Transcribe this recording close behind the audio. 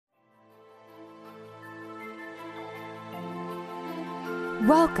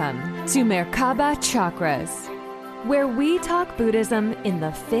Welcome to Merkaba Chakras, where we talk Buddhism in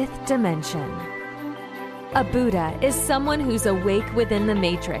the fifth dimension. A Buddha is someone who's awake within the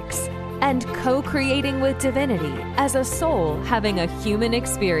matrix and co-creating with divinity as a soul having a human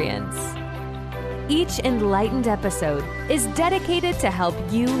experience. Each enlightened episode is dedicated to help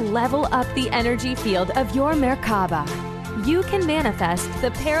you level up the energy field of your Merkaba. You can manifest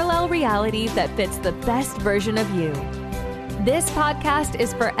the parallel reality that fits the best version of you. This podcast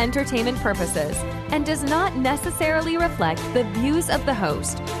is for entertainment purposes and does not necessarily reflect the views of the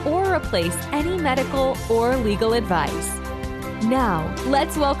host or replace any medical or legal advice. Now,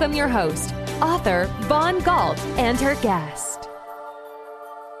 let's welcome your host, author Vaughn Galt, and her guest.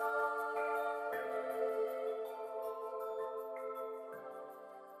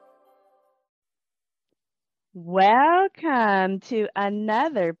 Welcome to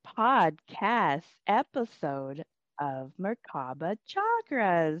another podcast episode of Merkaba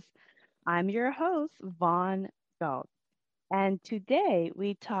Chakras. I'm your host, Vaughn Galt, and today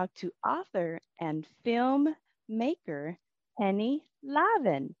we talk to author and filmmaker Penny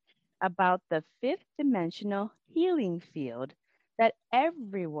Lavin about the fifth dimensional healing field that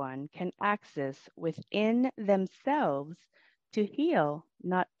everyone can access within themselves to heal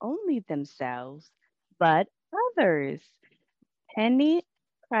not only themselves, but others. Penny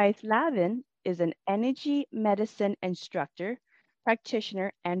Price Lavin is an energy medicine instructor,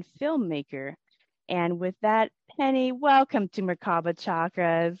 practitioner, and filmmaker. And with that, Penny, welcome to Merkaba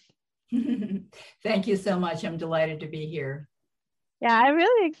Chakras. Thank you so much. I'm delighted to be here. Yeah, I'm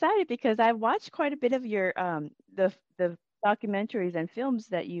really excited because I watched quite a bit of your the documentaries and films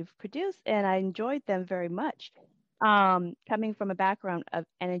that you've produced, and I enjoyed them very much. Coming from a background of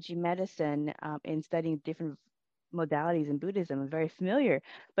energy medicine and studying different modalities in Buddhism, I'm very familiar.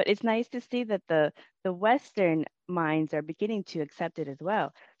 But it's nice to see that the Western minds are beginning to accept it as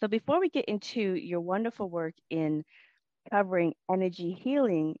well. So before we get into your wonderful work in covering energy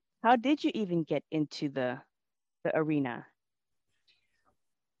healing, how did you even get into the arena?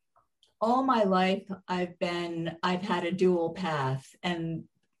 All my life, I've had a dual path, and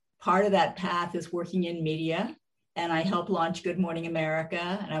part of that path is working in media. And I helped launch Good Morning America,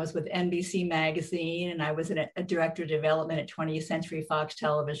 and I was with NBC Magazine, and I was a director of development at 20th Century Fox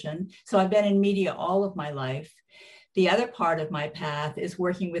Television. So I've been in media all of my life. The other part of my path is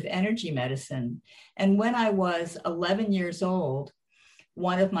working with energy medicine. And when I was 11 years old,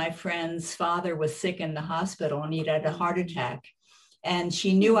 one of my friend's father was sick in the hospital and he had a heart attack. And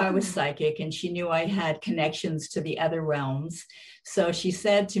she knew I was psychic and she knew I had connections to the other realms. So she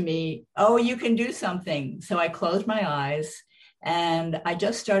said to me, "Oh, you can do something." So I closed my eyes and I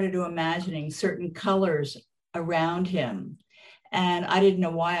just started to imagining certain colors around him. And I didn't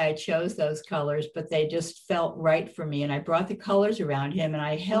know why I chose those colors, but they just felt right for me. And I brought the colors around him and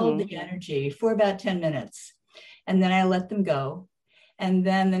I held the energy for about 10 minutes. And then I let them go. And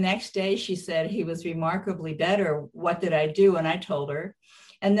then the next day she said he was remarkably better. What did I do? And I told her.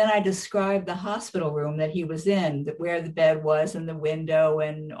 And then I described the hospital room that he was in, where the bed was and the window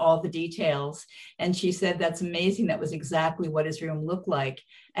and all the details. And she said, "That's amazing. That was exactly what his room looked like."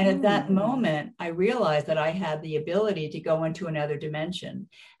 And at that moment, I realized that I had the ability to go into another dimension.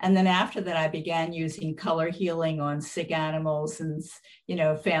 And then after that, I began using color healing on sick animals and,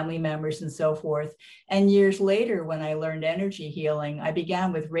 family members and so forth. And years later, when I learned energy healing, I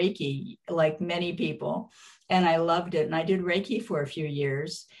began with Reiki, like many people. And I loved it. And I did Reiki for a few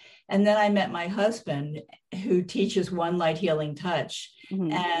years. And then I met my husband, who teaches One Light Healing Touch.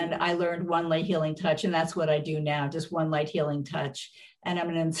 And I learned One Light Healing Touch. And that's what I do now, just One Light Healing Touch. And I'm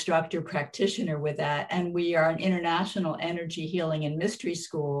an instructor practitioner with that. And we are an international energy healing and mystery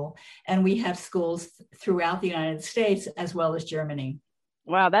school. And we have schools throughout the United States as well as Germany.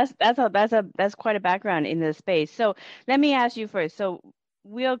 Wow, that's quite a background in this space. So let me ask you first. So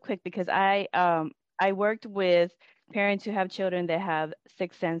real quick, because I worked with parents who have children that have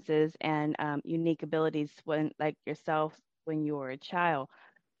sixth senses and unique abilities when, like yourself, when you were a child.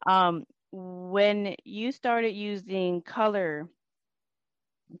 When you started using color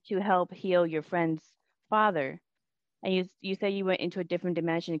to help heal your friend's father, and you said you went into a different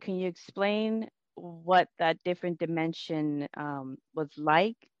dimension, can you explain what that different dimension was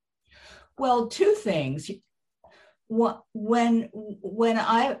like? Well, two things. When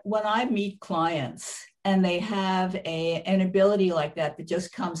I meet clients and they have an ability like that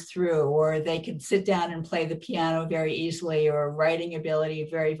just comes through, or they can sit down and play the piano very easily, or writing ability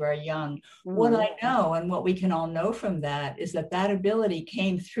very, very young. What I know, and what we can all know from that, is that ability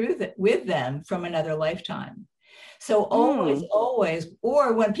came through with them from another lifetime. So always,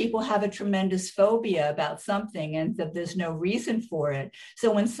 or when people have a tremendous phobia about something and that there's no reason for it.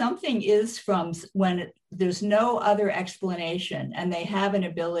 So when something is when there's no other explanation and they have an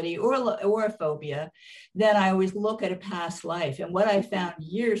ability or a phobia, then I always look at a past life. And what I found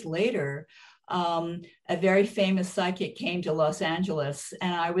years later, a very famous psychic came to Los Angeles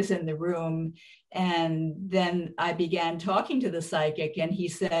and I was in the room. And then I began talking to the psychic and he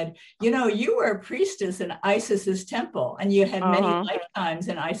said, you were a priestess in Isis's temple and you had many lifetimes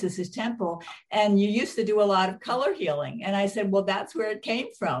in Isis's temple and you used to do a lot of color healing. And I said, well, that's where it came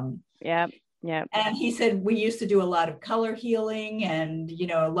from. Yeah. Yeah. And he said, we used to do a lot of color healing and,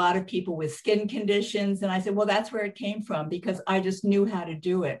 a lot of people with skin conditions. And I said, well, that's where it came from because I just knew how to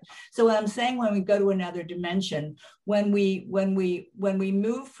do it. So what I'm saying, when we go to another dimension, when we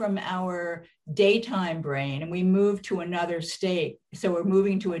move from our daytime brain and we move to another state, so we're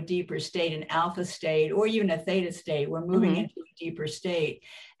moving to a deeper state, an alpha state, or even a theta state, we're moving into a deeper state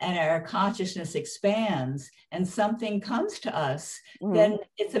and our consciousness expands and something comes to us, then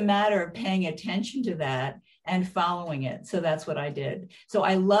it's a matter of paying attention to that and following it. So that's what I did. So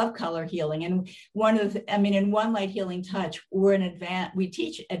I love color healing. And in One Light Healing Touch, we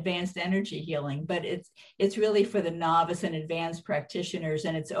teach advanced energy healing, but it's really for the novice and advanced practitioners,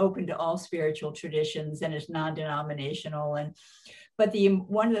 and it's open to all spiritual traditions, and it's non-denominational. But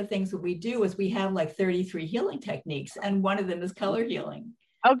one of the things that we do is we have like 33 healing techniques, and one of them is color healing.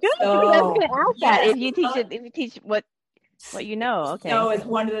 Oh, good. So, I was going to ask that. If you teach what you know. Okay. So it's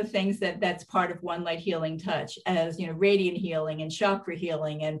one of the things that's part of One Light Healing Touch, as radiant healing and chakra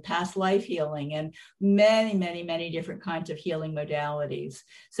healing and past life healing and many, many, many different kinds of healing modalities.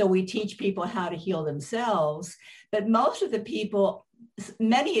 So we teach people how to heal themselves, but most of the people,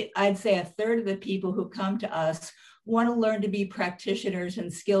 I'd say a third of the people who come to us want to learn to be practitioners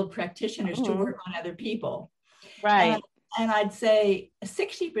and skilled practitioners to work on other people. Right. And I'd say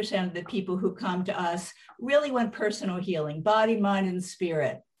 60% of the people who come to us really want personal healing, body, mind, and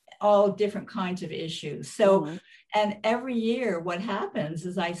spirit, all different kinds of issues. So, and every year what happens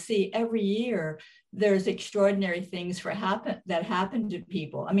is I see every year there's extraordinary things that happen to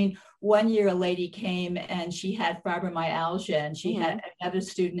people. I mean, one year a lady came and she had fibromyalgia, and she had another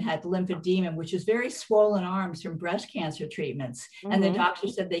student had lymphedema, which is very swollen arms from breast cancer treatments. And the doctor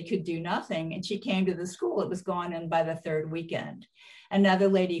said they could do nothing. And she came to the school. It was gone in by the third weekend. Another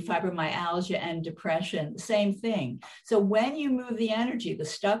lady, fibromyalgia and depression, same thing. So when you move the energy, the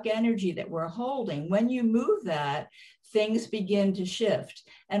stuck energy that we're holding, when you move that, things begin to shift.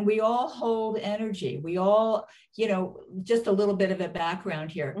 And we all hold energy. We all, just a little bit of a background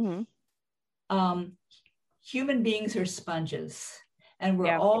here. Human beings are sponges, and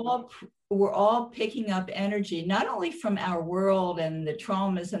we're all picking up energy, not only from our world and the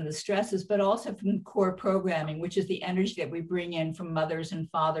traumas and the stresses, but also from core programming, which is the energy that we bring in from mothers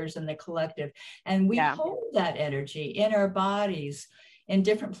and fathers and the collective. And we hold that energy in our bodies, in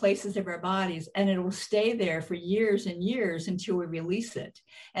different places of our bodies, and it will stay there for years and years until we release it.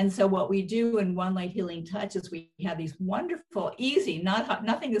 And so what we do in One Light Healing Touch is we have these wonderful, easy,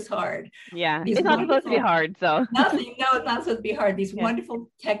 nothing is hard. Yeah, it's not supposed to be hard, so. It's not supposed to be hard. These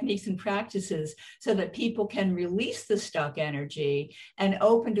wonderful techniques and practices so that people can release the stuck energy and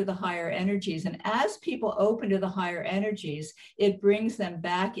open to the higher energies. And as people open to the higher energies, it brings them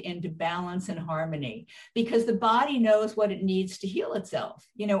back into balance and harmony, because the body knows what it needs to heal itself.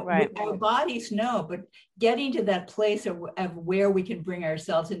 Our bodies know, but getting to that place of where we can bring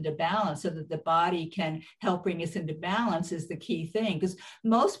ourselves into balance so that the body can help bring us into balance is the key thing. Because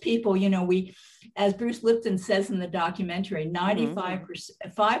most people, as Bruce Lipton says in the documentary,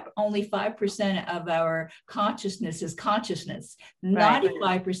 95%, only 5% of our consciousness is consciousness.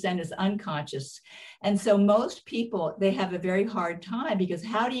 95% is unconscious. And so most people, they have a very hard time, because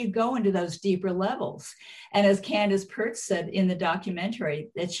how do you go into those deeper levels? And as Candace Pert said in the documentary,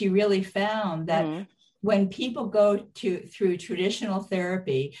 that she really found that when people go through traditional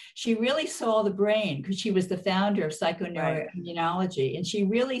therapy, she really saw the brain, because she was the founder of psychoneuroimmunology. And she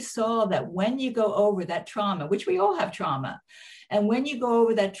really saw that when you go over that trauma, which we all have trauma, and when you go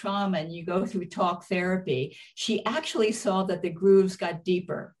over that trauma and you go through talk therapy, she actually saw that the grooves got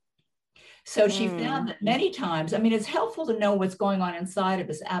deeper. So she found that many times, it's helpful to know what's going on inside of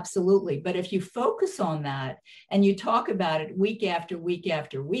us, absolutely. But if you focus on that and you talk about it week after week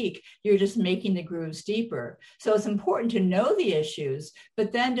after week, you're just making the grooves deeper. So it's important to know the issues,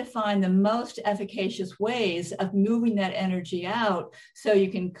 but then to find the most efficacious ways of moving that energy out so you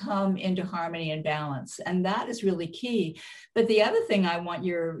can come into harmony and balance. And that is really key. But the other thing I want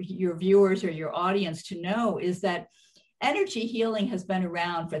your viewers or your audience to know is that energy healing has been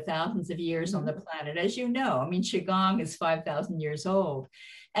around for thousands of years on the planet, as you know. I mean, Qigong is 5,000 years old.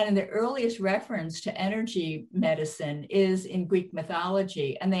 And the earliest reference to energy medicine is in Greek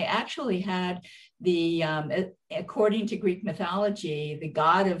mythology. And they actually had according to Greek mythology, the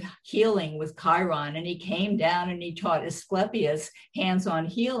god of healing was Chiron, and he came down and he taught Asclepius hands-on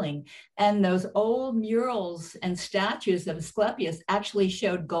healing. And those old murals and statues of Asclepius actually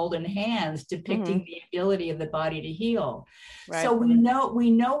showed golden hands depicting the ability of the body to heal. Right. So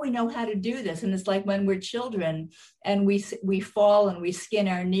we know how to do this. And it's like when we're children and we fall and we skin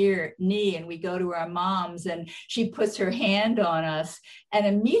our knee and we go to our moms and she puts her hand on us and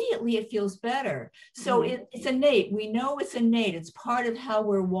immediately it feels better. So it's innate. We know it's innate. It's part of how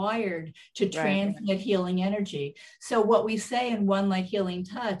we're wired to transmit healing energy. So what we say in One Light Healing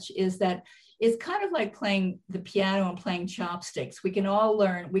Touch is that it's kind of like playing the piano and playing chopsticks. We can all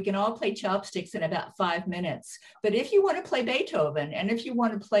play chopsticks in about 5 minutes. But if you want to play Beethoven and if you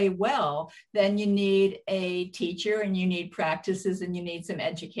want to play well, then you need a teacher and you need practices and you need some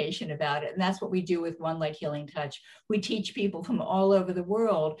education about it. And that's what we do with One Light Healing Touch. We teach people from all over the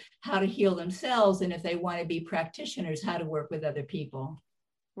world how to heal themselves. And if they want to be practitioners, how to work with other people.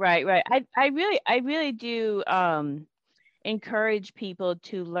 Right. I really do encourage people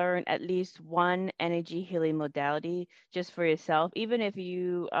to learn at least one energy healing modality just for yourself, even if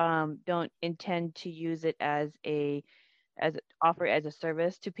you don't intend to use it as offer as a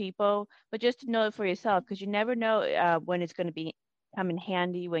service to people, but just to know it for yourself, because you never know when it's going to come in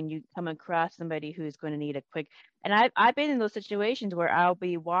handy when you come across somebody who's going to need a quick. And I've been in those situations where I'll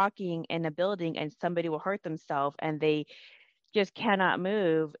be walking in a building and somebody will hurt themselves and they just cannot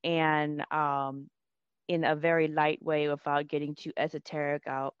move, and in a very light way, without getting too esoteric,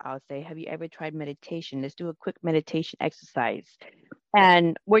 I'll say, have you ever tried meditation? Let's do a quick meditation exercise.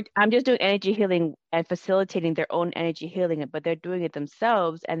 And I'm just doing energy healing and facilitating their own energy healing, but they're doing it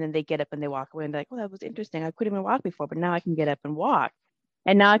themselves. And then they get up and they walk away and they're like, well, that was interesting. I couldn't even walk before, but now I can get up and walk.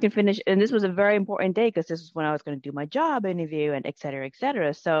 And now I can finish. And this was a very important day because this is when I was going to do my job interview and et cetera, et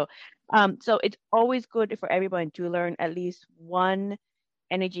cetera. So it's always good for everyone to learn at least one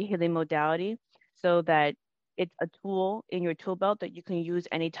energy healing modality, so that it's a tool in your tool belt that you can use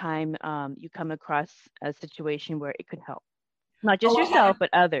anytime you come across a situation where it could help. Not just yourself,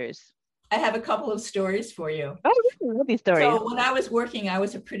 but others. I have a couple of stories for you. Oh, really? Love these stories. So when I was working, I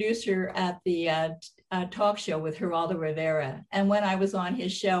was a producer at the talk show with Geraldo Rivera. And when I was on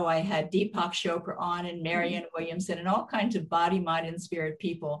his show, I had Deepak Chopra on and Marianne Williamson and all kinds of body, mind, and spirit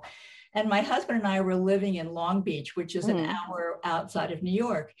people. And my husband and I were living in Long Beach, which is an hour outside of New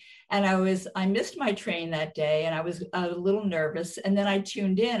York. And I missed my train that day and I was a little nervous. And then I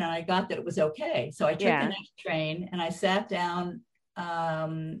tuned in and I got that it was okay. So I took the next train and I sat down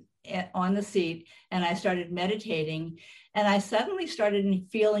on the seat and I started meditating. And I suddenly started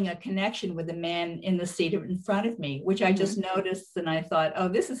feeling a connection with the man in the seat in front of me, which I just noticed. And I thought, oh,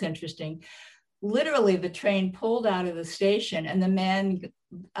 this is interesting. Literally, the train pulled out of the station and the man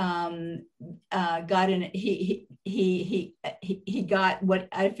got in. He got what,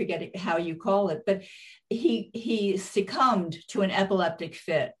 I forget how you call it, but he succumbed to an epileptic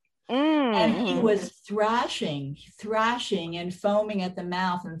fit. And he was thrashing and foaming at the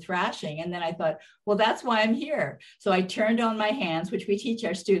mouth and thrashing. And then I thought, well, that's why I'm here. So I turned on my hands, which we teach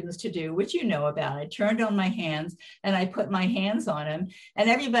our students to do, which you know about. I turned on my hands and I put my hands on him. And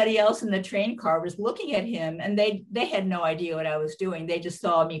everybody else in the train car was looking at him and they had no idea what I was doing. They just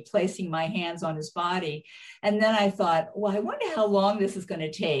saw me placing my hands on his body. And then I thought, well, I wonder how long this is going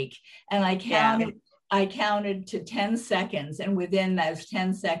to take. And I counted to 10 seconds, and within those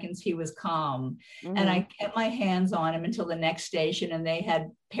 10 seconds, he was calm. And I kept my hands on him until the next station, and they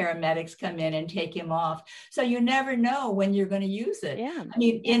had paramedics come in and take him off. So you never know when you're going to use it. Yeah. I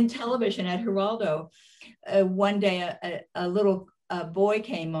mean, in television at Geraldo, one day a little boy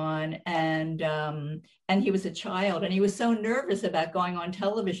came on, and he was a child, and he was so nervous about going on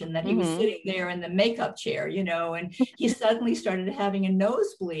television that he was sitting there in the makeup chair, and he suddenly started having a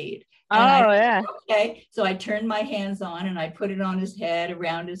nosebleed. And okay. So I turned my hands on and I put it on his head,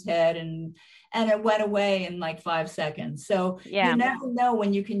 around his head, and it went away in like 5 seconds. So you never know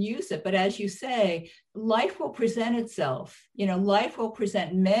when you can use it. But as you say, life will present itself. Life will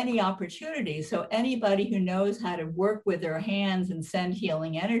present many opportunities. So anybody who knows how to work with their hands and send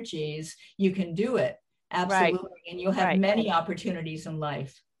healing energies, you can do it. Absolutely. Right. And you'll have many opportunities in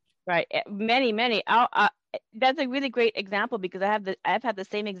life. Right. Many. That's a really great example because I've had the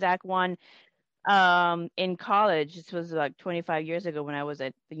same exact one in college. This was like 25 years ago when I was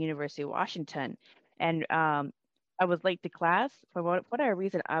at the University of Washington. And I was late to class. For whatever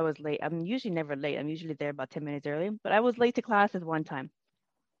reason, I was late. I'm usually never late. I'm usually there about 10 minutes early, but I was late to class this one time.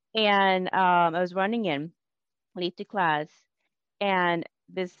 And I was running in late to class, and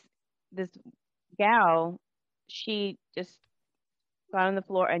this gal, she just got on the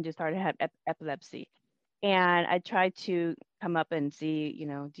floor and just started to have epilepsy. And I tried to come up and see,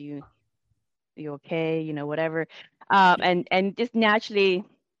 do you okay, whatever, and just naturally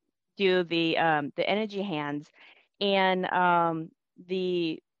do the energy hands, and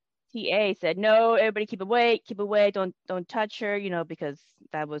the TA said, no, everybody keep away, don't touch her, because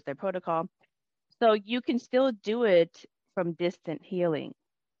that was their protocol. So you can still do it from distant healing.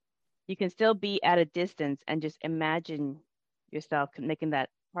 You can still be at a distance and just imagine yourself making that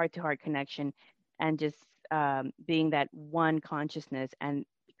heart to heart connection, and just being that one consciousness. And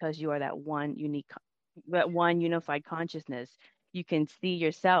because you are that that one unified consciousness, you can see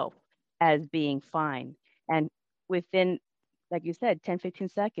yourself as being fine. And within, like you said,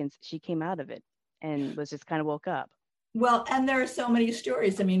 10-15 seconds, she came out of it and was just kind of woke up. Well, and there are so many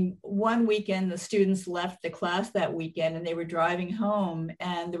stories. I mean, one weekend, the students left the class that weekend and they were driving home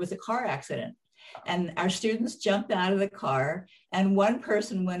and there was a car accident. And our students jumped out of the car, and one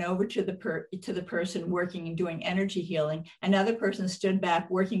person went over to the person working and doing energy healing. Another person stood back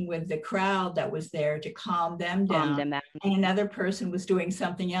working with the crowd that was there to calm them down. And another person was doing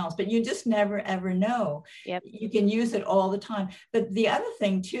something else. But you just never, ever know. Yep. You can use it all the time. But the other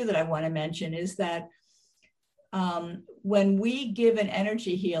thing, too, that I want to mention is that when we give an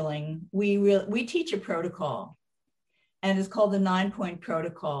energy healing, we teach a protocol, and it's called the 9-point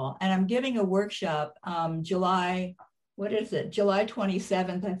protocol. And I'm giving a workshop July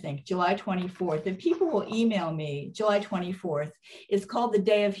 27th, I think, July 24th. And people will email me July 24th. It's called the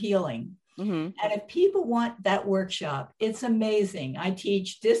Day of Healing. Mm-hmm. And if people want that workshop, it's amazing. I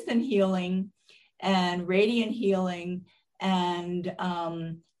teach distant healing and radiant healing and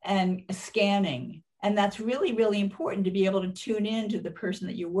scanning. And that's really, really important to be able to tune in to the person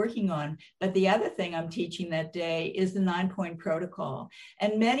that you're working on. But the other thing I'm teaching that day is the 9-point protocol.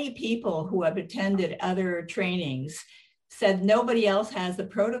 And many people who have attended other trainings said nobody else has the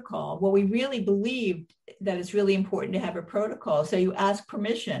protocol. Well, we really believe that it's really important to have a protocol. So you ask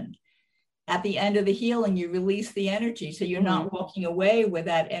permission. At the end of the healing, you release the energy. So you're not walking away with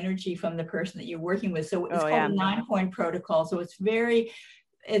that energy from the person that you're working with. So it's called a 9-point protocol. So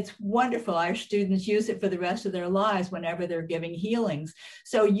it's wonderful. Our students use it for the rest of their lives whenever they're giving healings.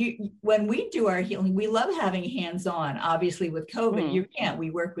 So when we do our healing, we love having hands-on. Obviously, with COVID, you can't.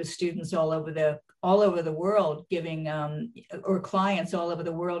 We work with students all over the world giving, or clients all over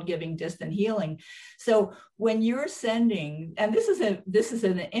the world giving distant healing. So when you're sending, and this is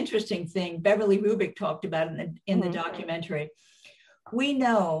an interesting thing Beverly Rubik talked about in the documentary. We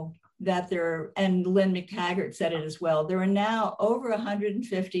know that and Lynn McTaggart said it as well, there are now over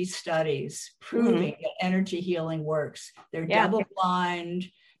 150 studies proving that energy healing works. They're double-blind,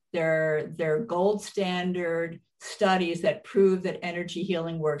 they're gold standard studies that prove that energy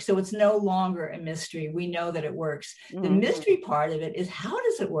healing works. So it's no longer a mystery. We know that it works. The mystery part of it is, how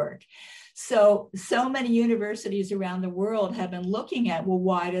does it work? So many universities around the world have been looking at, well,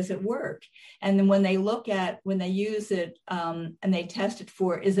 why does it work? And then when they use it and they test it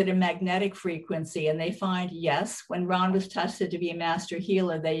for, is it a magnetic frequency? And they find, yes, when Ron was tested to be a master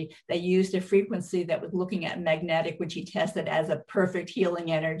healer, they used a frequency that was looking at magnetic, which he tested as a perfect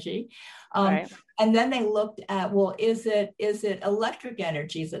healing energy. And then they looked at, well, is it electric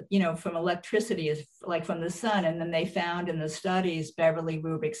energy? Is it, from electricity, is like from the sun? And then they found in the studies, Beverly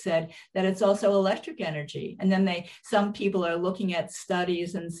Rubik said that it's also electric energy. And then some people are looking at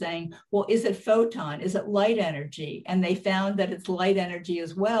studies and saying, well, is it photon? Is it light energy? And they found that it's light energy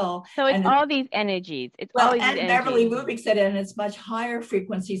as well. So it's all these energies. And Beverly Rubik said, and it's much higher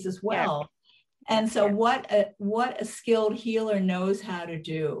frequencies as well. Yeah. And so what a skilled healer knows how to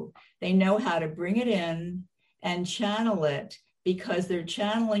do. They know how to bring it in and channel it, because they're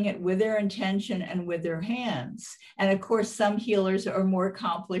channeling it with their intention and with their hands. And of course, some healers are more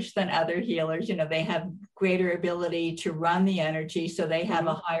accomplished than other healers. They have greater ability to run the energy, so they have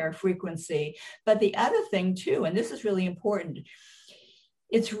a higher frequency. But the other thing too, and this is really important,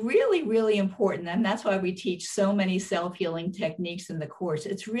 it's really, really important, and that's why we teach so many self-healing techniques in the course.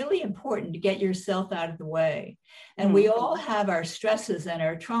 It's really important to get yourself out of the way. And we all have our stresses and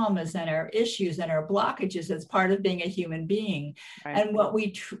our traumas and our issues and our blockages as part of being a human being. Right. And what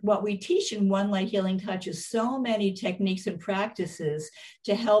we teach in One Light Healing Touch is so many techniques and practices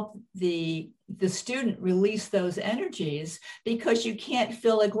to help the student release those energies, because you can't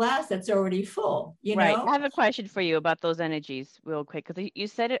fill a glass that's already full, Right. I have a question for you about those energies real quick, because you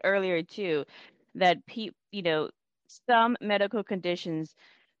said it earlier too, that some medical conditions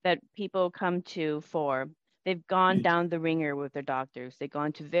that people come to for, they've gone down the ringer with their doctors. They've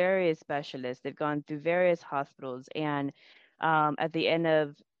gone to various specialists. They've gone through various hospitals. And at the end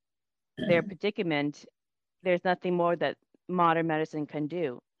of their predicament, there's nothing more that modern medicine can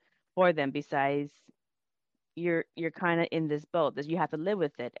do for them besides you're kind of in this boat that you have to live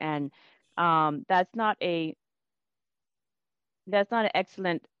with it. And that's not a that's not an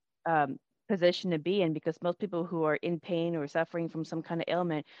excellent um, position to be in, because most people who are in pain or suffering from some kind of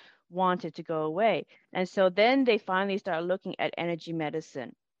ailment want it to go away. And so then they finally start looking at energy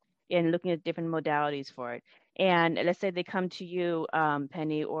medicine and looking at different modalities for it. And let's say they come to you,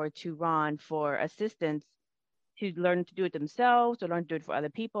 Penny, or to Ron for assistance to learn to do it themselves or learn to do it for other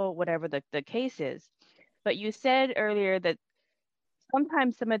people, whatever the case is. But you said earlier that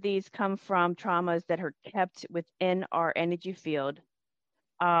sometimes some of these come from traumas that are kept within our energy field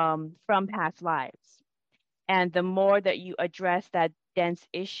from past lives. And the more that you address that dense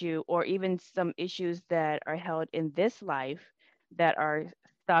issue, or even some issues that are held in this life that are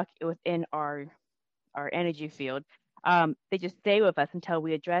stuck within our energy field, they just stay with us until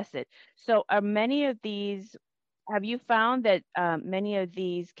we address it. So, are many of these? Have you found that many of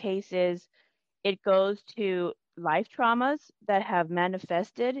these cases, it goes to life traumas that have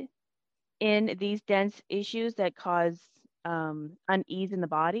manifested in these dense issues that cause unease in the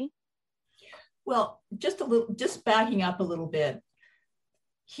body? Well, just backing up a little bit.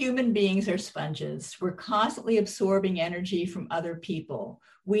 Human beings are sponges. We're constantly absorbing energy from other people.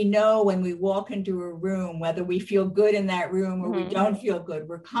 We know when we walk into a room, whether we feel good in that room or we don't feel good,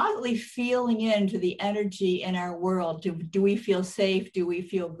 we're constantly feeling into the energy in our world. Do we feel safe? Do we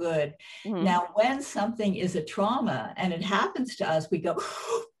feel good? Now, when something is a trauma and it happens to us, we go,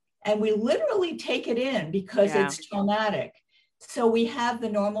 and we literally take it in because it's traumatic. So we have the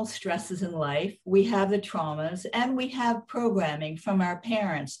normal stresses in life, we have the traumas, and we have programming from our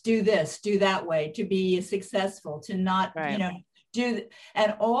parents. Do this, do that way, to be successful, to not,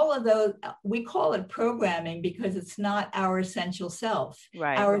 and all of those, we call it programming because it's not our essential self.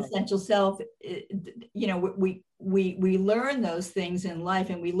 Our essential self, we learn those things in life,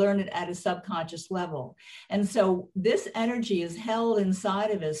 and we learn it at a subconscious level. And so this energy is held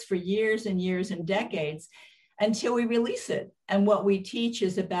inside of us for years and years and decades, until we release it. And what we teach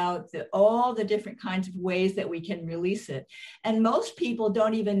is about all the different kinds of ways that we can release it. And most people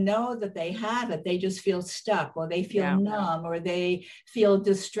don't even know that they have it. They just feel stuck, or they feel numb, or they feel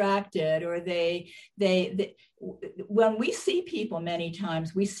distracted, or they when we see people many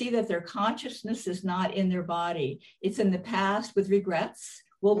times, we see that their consciousness is not in their body. It's in the past with regrets.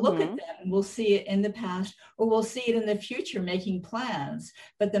 We'll look at them and we'll see it in the past, or we'll see it in the future making plans.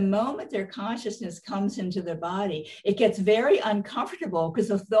 But the moment their consciousness comes into their body, it gets very uncomfortable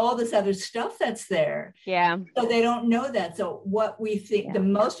because of all this other stuff that's there. So they don't know that. So what we think the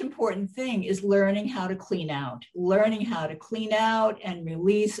most important thing is learning how to clean out and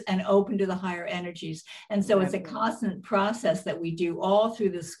release and open to the higher energies. And so it's a constant process that we do all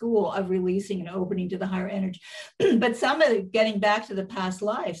through the school of releasing and opening to the higher energy. But some of it, getting back to the past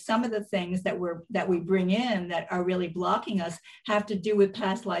life, some of the things that we bring in that are really blocking us have to do with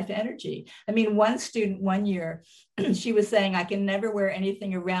past life energy. I mean, one student one year, she was saying, I can never wear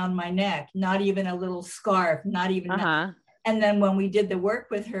anything around my neck, not even a little scarf, not even. And then when we did the work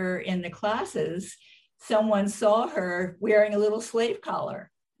with her in the classes, someone saw her wearing a little slave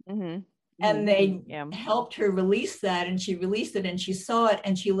collar. And they helped her release that, and she released it, and she saw it,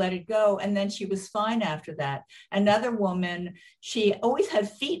 and she let it go, and then she was fine after that. Another woman, she always had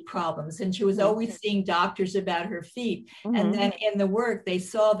feet problems, and she was always seeing doctors about her feet. And then in the work, they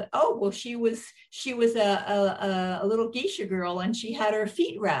saw that, oh, well, she was a little geisha girl, and she had her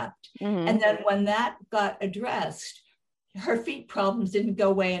feet wrapped. And then when that got addressed, her feet problems didn't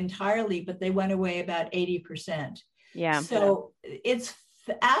go away entirely, but they went away about 80%. So it's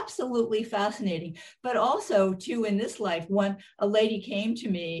absolutely fascinating. But also too, in this life, when a lady came to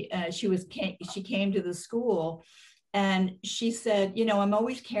me, she came to the school, and she said, I'm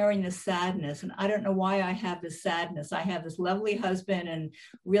always carrying this sadness, and I don't know why I have this sadness. I have this lovely husband and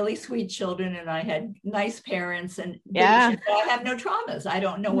really sweet children, and I had nice parents, and I have no traumas. I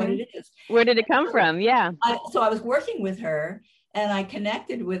don't know what it is. Where did it come from? So I was working with her, and I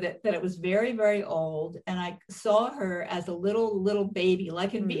connected with it, that it was very, very old. And I saw her as a little baby,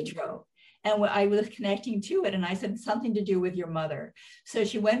 like in vitro. And I was connecting to it. And I said, something to do with your mother. So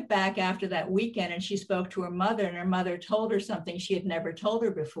she went back after that weekend, and she spoke to her mother, and her mother told her something she had never told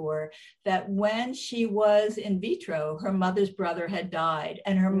her before, that when she was in vitro, her mother's brother had died,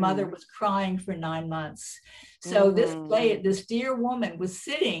 and her mother was crying for 9 months. So this dear woman was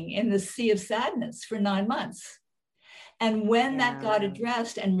sitting in the sea of sadness for 9 months. And when that got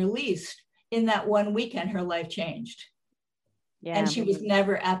addressed and released, in that one weekend, her life changed. Yeah. And she was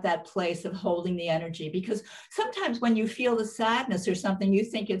never at that place of holding the energy, because sometimes when you feel the sadness or something, you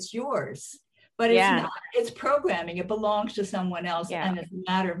think it's yours, but it's not. It's programming. It belongs to someone else, and it's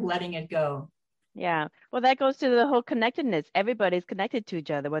a matter of letting it go. Yeah. Well, that goes to the whole connectedness. Everybody's connected to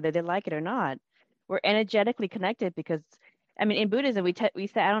each other, whether they like it or not. We're energetically connected because, I mean, in Buddhism, we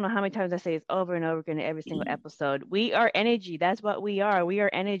say, I don't know how many times I say this over and over again in every single episode. We are energy. That's what we are. We are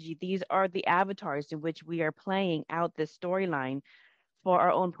energy. These are the avatars in which we are playing out this storyline for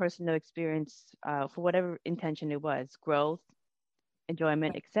our own personal experience, for whatever intention it was, growth,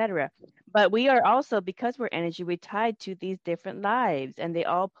 enjoyment, etc. But we are also, because we're energy, we're tied to these different lives, and they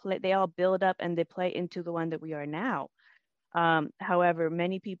all build up and they play into the one that we are now. However,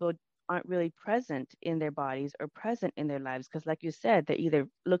 many people aren't really present in their bodies or present in their lives because, like you said, they're either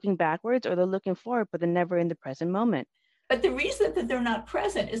looking backwards or they're looking forward, but they're never in the present moment. But the reason that they're not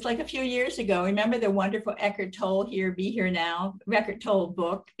present is like a few years ago. Remember the wonderful Eckhart Tolle Be Here Now, Eckhart Tolle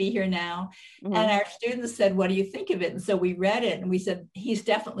book, Be Here Now. Mm-hmm. And our students said, what do you think of it? And so we read it and we said, he's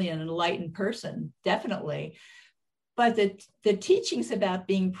definitely an enlightened person, definitely. But the teachings about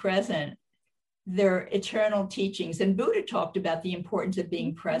being present, they're eternal teachings. And Buddha talked about the importance of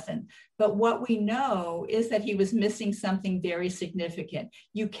being present. But what we know is that he was missing something very significant.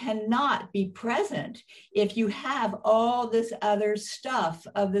 You cannot be present if you have all this other stuff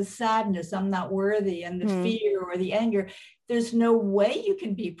of the sadness, I'm not worthy, and the fear or the anger. There's no way you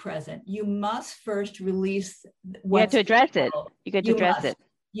can be present. You must first release what's you have to address it. You get to address it.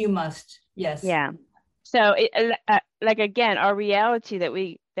 You must, yes. Yeah. So like, again, our reality that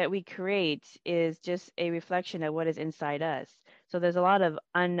we create is just a reflection of what is inside us. So there's a lot of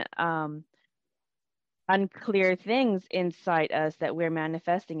unclear things inside us that we're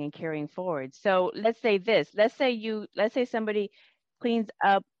manifesting and carrying forward. So let's say somebody cleans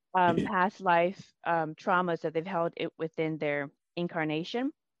up past life traumas that they've held within their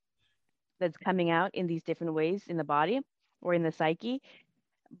incarnation that's coming out in these different ways in the body or in the psyche,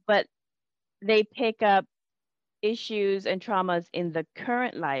 but they pick up issues and traumas in the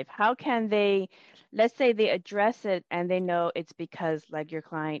current life. How can they, let's say they address it and they know it's because, like your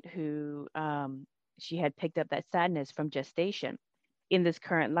client who she had picked up that sadness from gestation in this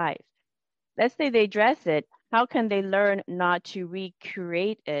current life. Let's say they address it. How can they learn not to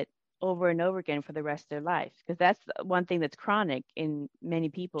recreate it over and over again for the rest of their life? Because that's one thing that's chronic in many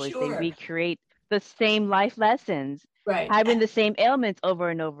people is they recreate the same life lessons, having the same ailments over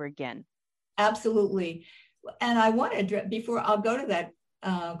and over again. Absolutely. And I want to address, before I'll go to that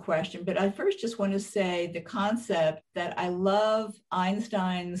question, but I first just want to say the concept that I love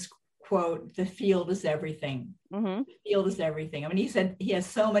Einstein's quote, the field is everything. Mm-hmm. The field is everything. I mean, he said he has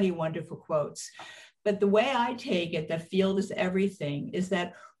so many wonderful quotes, but the way I take it, the field is everything, is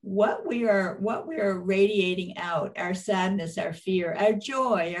that what we are radiating out, our sadness, our fear, our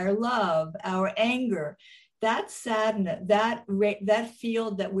joy, our love, our anger, that sadness, that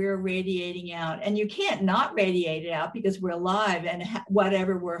field that we're radiating out, and you can't not radiate it out because we're alive, and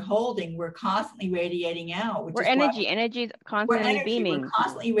whatever we're holding, we're constantly radiating out. We're energy. Energy is constantly beaming. We're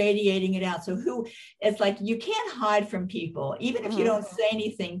constantly radiating it out. So it's like you can't hide from people. Even if you don't say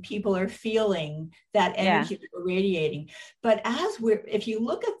anything, people are feeling that energy that we're radiating. But if you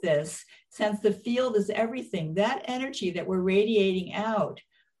look at this, since the field is everything, that energy that we're radiating out,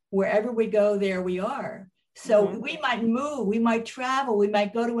 wherever we go, there we are. So we might move, we might travel, we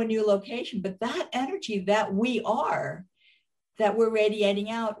might go to a new location, but that energy that we are, that we're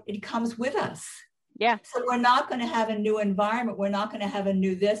radiating out, it comes with us. Yeah. So we're not going to have a new environment. We're not going to have a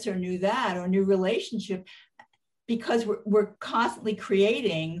new this or new that or new relationship, because we're constantly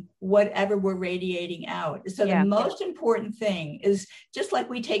creating whatever we're radiating out. So the most important thing is, just like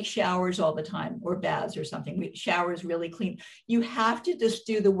we take showers all the time or baths or something, showers really clean. You have to just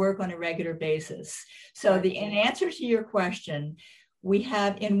do the work on a regular basis. So in answer to your question, we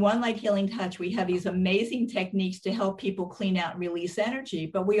have in One Light Healing Touch, we have these amazing techniques to help people clean out and release energy.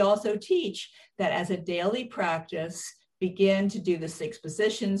 But we also teach that as a daily practice, begin to do the 6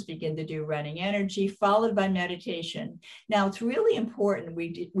 positions, begin to do running energy, followed by meditation. Now, it's really important,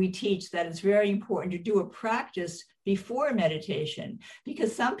 we teach that it's very important to do a practice before meditation,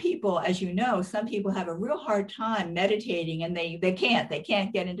 because some people, as you know, some people have a real hard time meditating, and they can't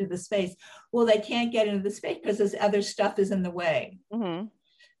get into the space. Well, they can't get into the space because this other stuff is in the way. Mm-hmm.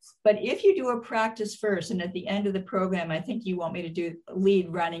 But if you do a practice first, and at the end of the program, I think you want me to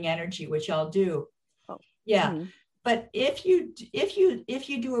lead running energy, which I'll do. Oh. Yeah. Mm-hmm. But if you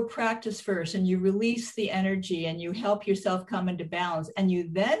do a practice first and you release the energy and you help yourself come into balance and you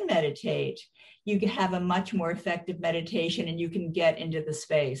then meditate, you can have a much more effective meditation and you can get into the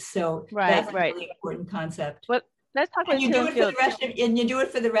space. So that's a really important concept. Well, let's talk about and you do it for the rest of and you do it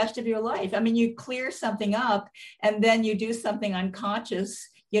for the rest of your life. I mean, you clear something up and then you do something unconscious,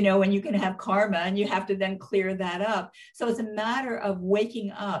 you know, and you can have karma and you have to then clear that up. So it's a matter of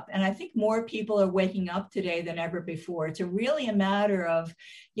waking up. And I think more people are waking up today than ever before. It's really a matter of,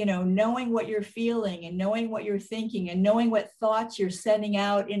 you know, knowing what you're feeling and knowing what you're thinking and knowing what thoughts you're sending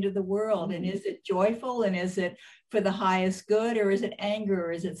out into the world. And is it joyful and is it for the highest good, or is it anger,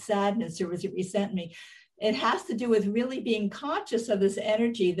 or is it sadness, or is it resentment? It has to do with really being conscious of this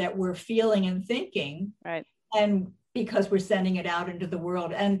energy that we're feeling and thinking. Right. And because we're sending it out into the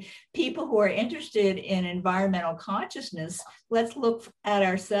world. And people who are interested in environmental consciousness, let's look at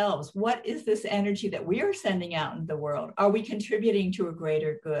ourselves. What is this energy that we are sending out in the world? Are we contributing to a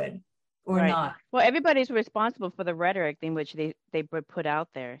greater good or not? Well, everybody's responsible for the rhetoric in which they put out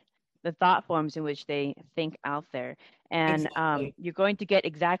there, the thought forms in which they think out there. And exactly. You're going to get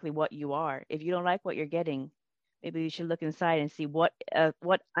exactly what you are. If you don't like what you're getting, maybe you should look inside and see what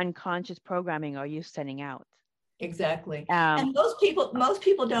unconscious programming are you sending out. Exactly. And most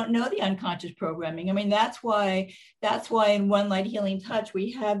people don't know the unconscious programming. I mean, that's why in One Light Healing Touch,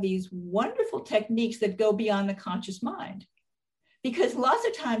 we have these wonderful techniques that go beyond the conscious mind. Because lots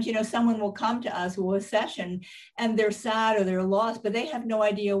of times, you know, someone will come to us with a session and they're sad or they're lost, but they have no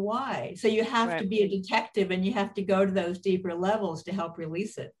idea why. So you have to be a detective and you have to go to those deeper levels to help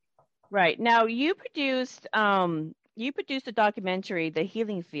release it. Right. Now, you produced a documentary, The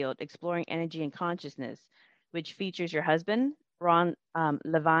Healing Field, Exploring Energy and Consciousness, which features your husband, Ron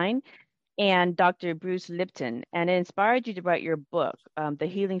Levine, and Dr. Bruce Lipton, and it inspired you to write your book, The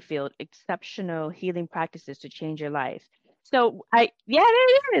Healing Field, Exceptional Healing Practices to Change Your Life. So there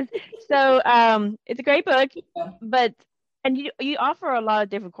it is. So it's a great book, but you offer a lot of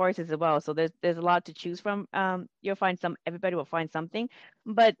different courses as well. So there's a lot to choose from. You'll find everybody will find something,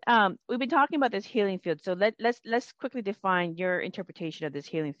 but we've been talking about this healing field. So let's quickly define your interpretation of this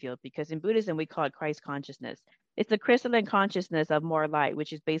healing field, because in Buddhism we call it Christ consciousness. It's the crystalline consciousness of more light,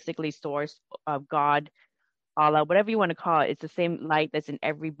 which is basically source of God, Allah, whatever you want to call it. It's the same light that's in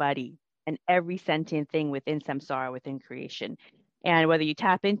everybody and every sentient thing within samsara, within creation. And whether you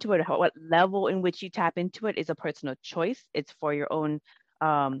tap into it or what level in which you tap into it is a personal choice. It's for your own,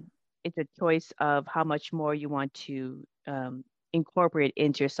 it's a choice of how much more you want to incorporate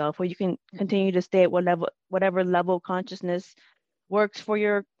into yourself, or you can continue to stay at whatever level of consciousness works for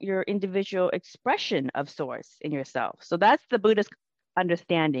your individual expression of source in yourself. So that's the Buddhist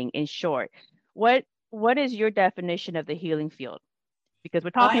understanding in short. What is your definition of the healing field? Because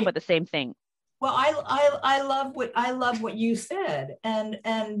we're talking about the same thing. Well, I love what you said, and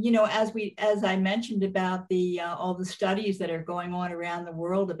you know, as I mentioned about the all the studies that are going on around the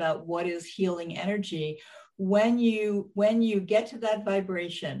world about what is healing energy, when you get to that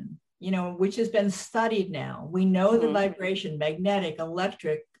vibration, you know, which has been studied now, we know the vibration, magnetic,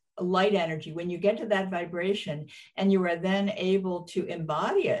 electric, light energy. When you get to that vibration, and you are then able to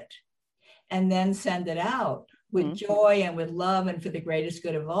embody it, and then send it out with joy and with love and for the greatest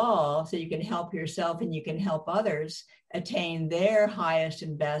good of all, so you can help yourself and you can help others attain their highest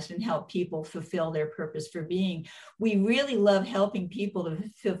and best and help people fulfill their purpose for being. We really love helping people to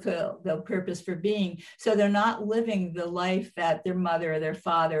fulfill their purpose for being, so they're not living the life that their mother or their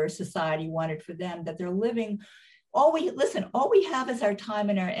father or society wanted for them, that they're living. All we have is our time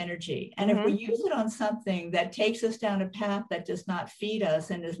and our energy. And if we use it on something that takes us down a path that does not feed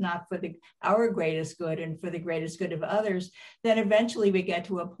us and is not for our greatest good and for the greatest good of others, then eventually we get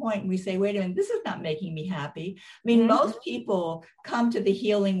to a point and we say, wait a minute, this is not making me happy. I mean, most people come to the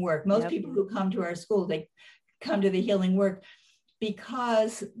healing work. Most people who come to our school, they come to the healing work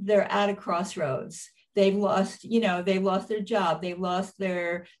because they're at a crossroads. They've lost, you know, they've lost their job, they've lost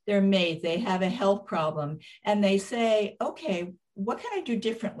their mate, they have a health problem, and they say, okay, what can I do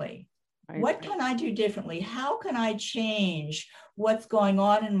differently? What can I do differently? How can I change what's going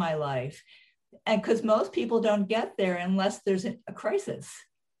on in my life? And because most people don't get there unless there's a crisis.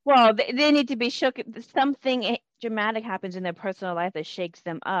 Well, they need to be shook. Something dramatic happens in their personal life that shakes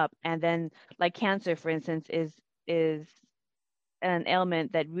them up, and then, like cancer, for instance, is an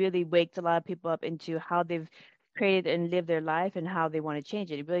ailment that really wakes a lot of people up into how they've created and lived their life and how they want to change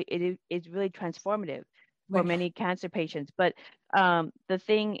it. It's really transformative for many cancer patients. But the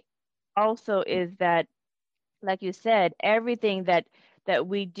thing also is that, like you said, everything that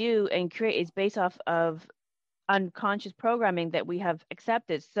we do and create is based off of unconscious programming that we have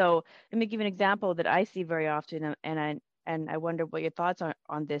accepted. So let me give you an example that I see very often, and I wonder what your thoughts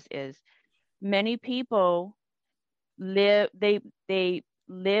on this is. Many people live they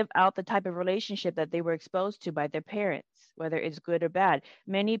live out the type of relationship that they were exposed to by their parents, whether it's good or bad.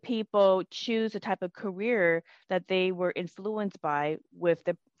 Many people choose a type of career that they were influenced by with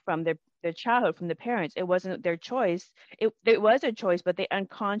the from their childhood, from the parents. It wasn't their choice. It was a choice, but they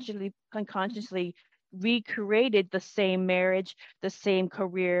unconsciously recreated the same marriage, the same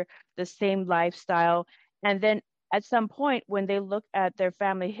career, the same lifestyle. And then at some point when they look at their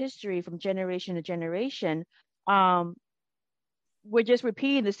family history from generation to generation, um, we're just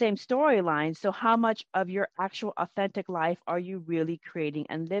repeating the same storyline. So how much of your actual authentic life are you really creating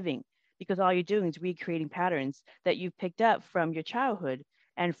and living? Because all you're doing is recreating patterns that you've picked up from your childhood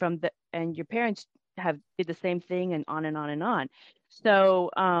and and your parents have did the same thing and on and on and on. So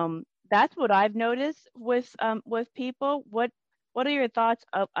that's what I've noticed with people. What are your thoughts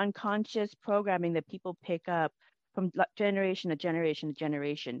of unconscious programming that people pick up from generation to generation to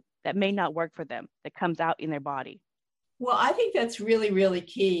generation that may not work for them, that comes out in their body? Well, I think that's really, really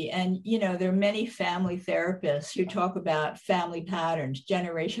key. And, there are many family therapists who talk about family patterns,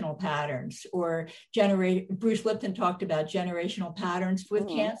 generational patterns, or Bruce Lipton talked about generational patterns with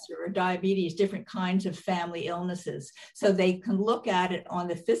cancer or diabetes, different kinds of family illnesses. So they can look at it on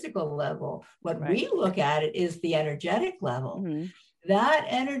the physical level. What we look at it is the energetic level. That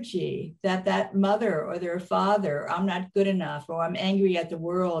energy that mother or their father, I'm not good enough, or I'm angry at the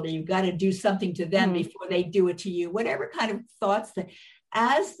world, or you've got to do something to them before they do it to you, whatever kind of thoughts that,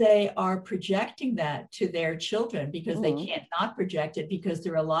 as they are projecting that to their children, because they can't not project it because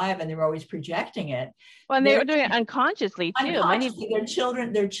they're alive and they're always projecting it. Well, and they're doing it unconsciously too. Unconsciously,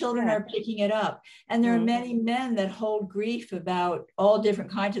 their children are picking it up. And there are many men that hold grief about all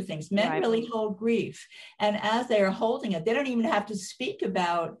different kinds of things. Men really hold grief. And as they are holding it, they don't even have to speak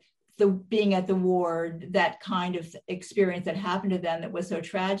about the being at the war, that kind of experience that happened to them that was so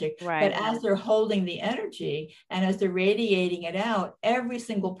tragic. But as they're holding the energy and as they're radiating it out, every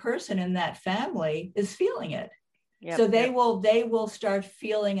single person in that family is feeling it. So they will start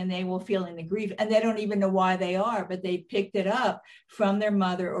feeling, and they will feeling the grief, and they don't even know why they are, but they picked it up from their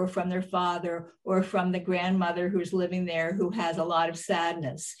mother or from their father or from the grandmother who's living there who has a lot of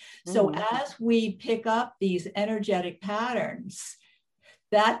sadness. So as we pick up these energetic patterns,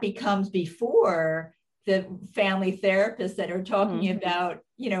 that becomes before the family therapists that are talking about,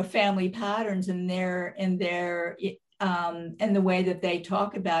 family patterns and the way that they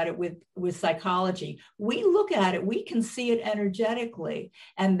talk about it with psychology. We look at it, we can see it energetically.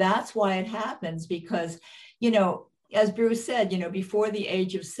 And that's why it happens, because, as Bruce said, before the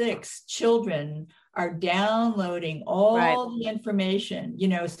age of 6, children are downloading all the information,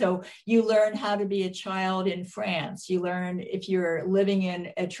 so you learn how to be a child in France. You learn, if you're living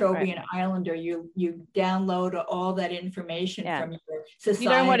in a Trobriand Islander, you download all that information from your society. You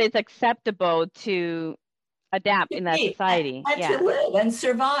learn what is acceptable to adapt in that society and to live and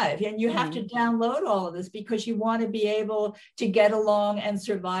survive. And you have to download all of this because you want to be able to get along and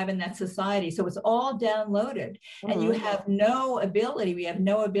survive in that society. So it's all downloaded, and you have no ability. We have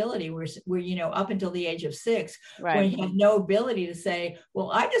no ability. We're up until the age of 6, where you have no ability to say, well,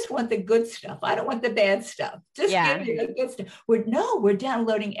 I just want the good stuff. I don't want the bad stuff. Just give me the good stuff. We're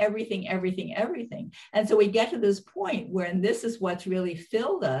downloading everything. And so we get to this point where this is what's really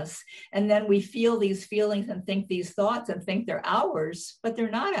filled us. And then we feel these feelings and think these thoughts and think they're ours, but they're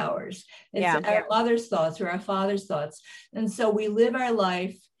not ours. It's our mother's thoughts or our father's thoughts. And so we live our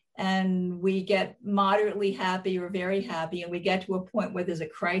life and we get moderately happy or very happy, and we get to a point where there's a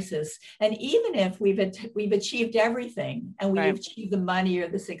crisis. And even if we've achieved everything and we've achieved the money or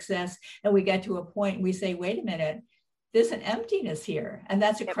the success, and we get to a point and we say, wait a minute, there's an emptiness here, and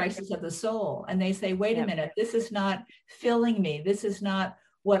that's a crisis of the soul. And they say, wait a minute, this is not filling me. This is not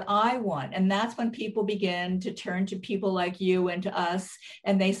what I want. And that's when people begin to turn to people like you and to us,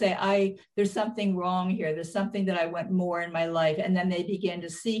 and they say, there's something wrong here. There's something that I want more in my life. And then they begin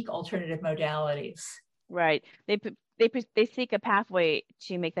to seek alternative modalities. Right. They seek a pathway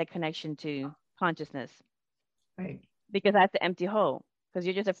to make that connection to consciousness. Right. Because that's the empty hole, because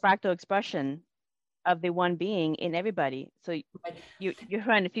you're just a fractal expression of the one being in everybody. So you're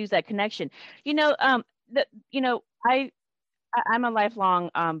trying to fuse that connection. I'm a lifelong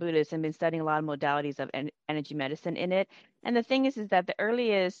Buddhist and been studying a lot of modalities of energy medicine in it. And the thing is that the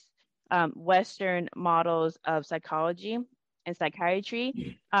earliest Western models of psychology and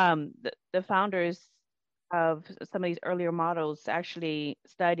psychiatry, the founders of some of these earlier models actually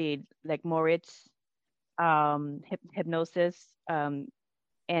studied like Moritz, hypnosis,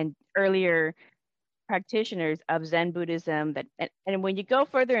 and earlier practitioners of Zen Buddhism that, and when you go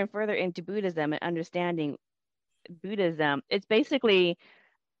further and further into Buddhism and understanding Buddhism, it's basically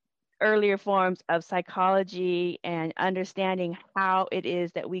earlier forms of psychology and understanding how it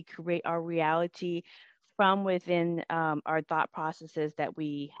is that we create our reality from within our thought processes that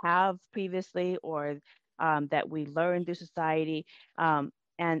we have previously or that we learn through society,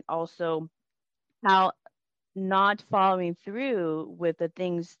 and also how not following through with the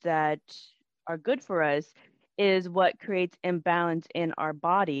things that are good for us is what creates imbalance in our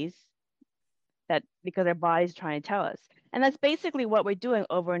bodies, that because our body's trying to tell us. And that's basically what we're doing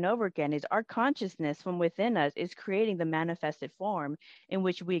over and over again, is our consciousness from within us is creating the manifested form in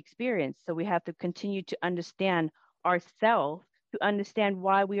which we experience. So we have to continue to understand ourselves to understand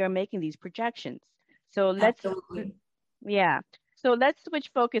why we are making these projections. So Absolutely. yeah. So let's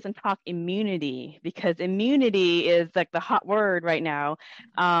switch focus and talk immunity, because immunity is like the hot word right now.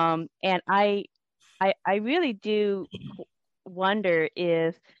 And I really do wonder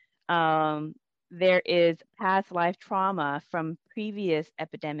if there is past life trauma from previous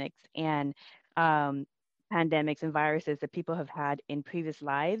epidemics and pandemics and viruses that people have had in previous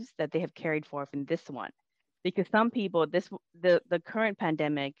lives that they have carried forth in this one. Because some people, the current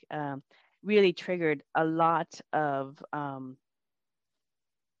pandemic really triggered a lot of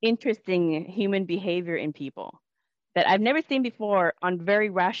interesting human behavior in people that I've never seen before on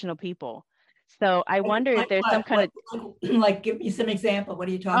very rational people. So I wonder if there's some kind of like, give me some example. What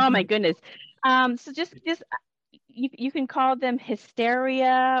are you talking oh my about? goodness. So just you can call them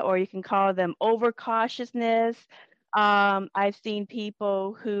hysteria, or you can call them overcautiousness. I've seen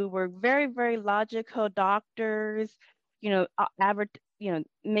people who were very, very logical doctors,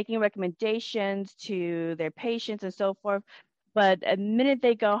 making recommendations to their patients and so forth. But the minute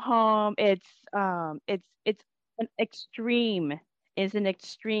they go home, it's an extreme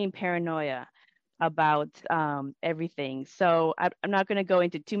paranoia about everything. So I'm not going to go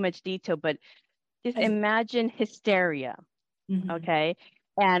into too much detail, but just imagine hysteria, okay?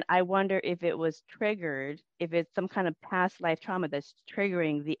 And I wonder if it was triggered, if it's some kind of past life trauma that's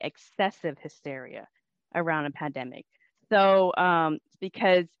triggering the excessive hysteria around a pandemic. So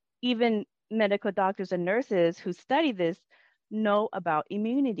because even medical doctors and nurses who study this know about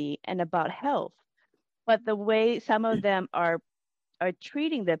immunity and about health, but the way some of them are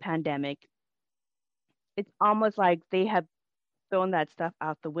treating the pandemic, it's almost like they have thrown that stuff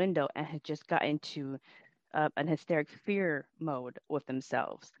out the window and had just got into an hysteric fear mode with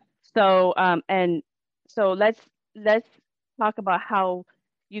themselves. So and so let's talk about how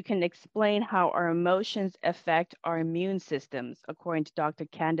you can explain how our emotions affect our immune systems, according to Dr.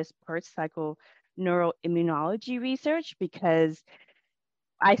 Candace Pert's psychoneuroimmunology research, because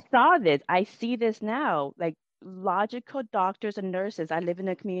I see this now, like logical doctors and nurses. I live in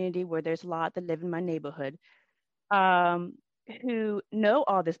a community where there's a lot that live in my neighborhood, who know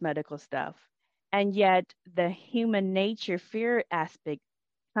all this medical stuff, and yet the human nature fear aspect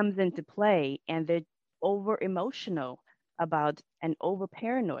comes into play, and they're over emotional about and over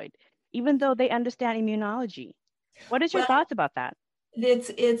paranoid, even though they understand immunology. What is your thoughts about that?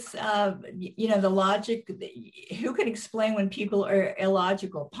 It's the logic. Who can explain when people are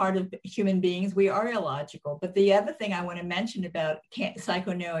illogical? Part of human beings, we are illogical. But the other thing I want to mention about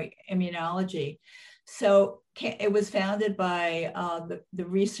psychoneuroimmunology, so it was founded by the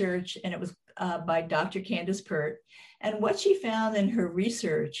research, and it was by Dr. Candace Pert. And what she found in her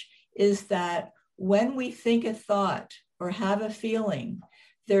research is that when we think a thought or have a feeling,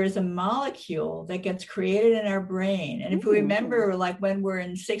 there is a molecule that gets created in our brain. And if we remember, like when we're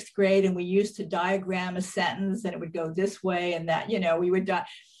in 6th grade and we used to diagram a sentence and it would go this way and that, we would die.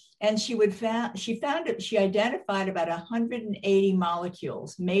 And she identified about 180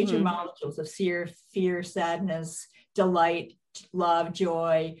 molecules, major molecules of fear, sadness, delight, love,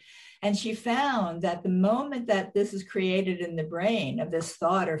 joy. And she found that the moment that this is created in the brain of this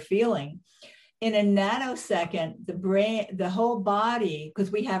thought or feeling, in a nanosecond, the brain, the whole body,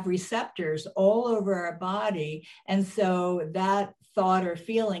 because we have receptors all over our body, and so that thought or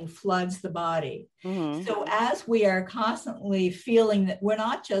feeling floods the body. So as we are constantly feeling that, we're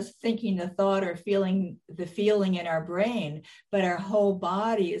not just thinking the thought or feeling the feeling in our brain, but our whole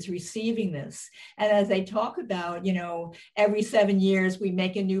body is receiving this. And as they talk about, every 7 years we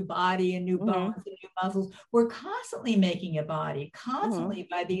make a new body and new bones and new muscles. We're constantly making a body, constantly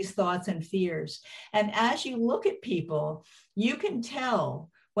by these thoughts and fears. And as you look at people, you can tell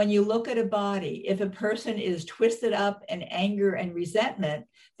when you look at a body, if a person is twisted up in anger and resentment,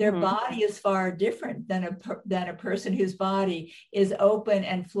 their body is far different than a person whose body is open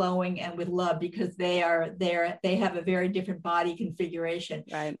and flowing and with love, because they have a very different body configuration.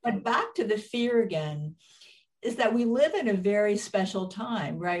 Right. But back to the fear again, is that we live in a very special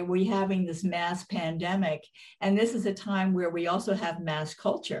time, right? We're having this mass pandemic, and this is a time where we also have mass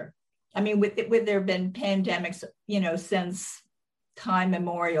culture. I mean, with there have been pandemics, since time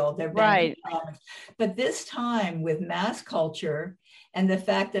memorial, there have been pandemics. But this time with mass culture and the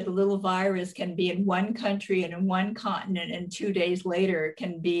fact that a little virus can be in one country and in one continent, and 2 days later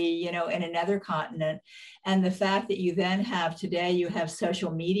can be, in another continent. And the fact that you then have today, you have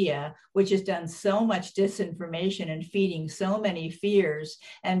social media, which has done so much disinformation and feeding so many fears,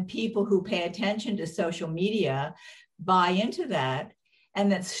 and people who pay attention to social media buy into that. And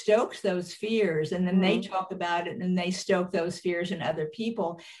that stokes those fears. And then they talk about it and they stoke those fears in other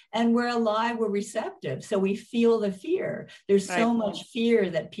people. And we're alive, we're receptive. So we feel the fear. There's so much fear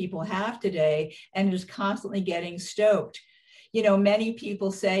that people have today, and it's constantly getting stoked. Many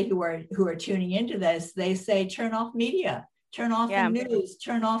people say who are tuning into this, they say, turn off media. Turn off the news,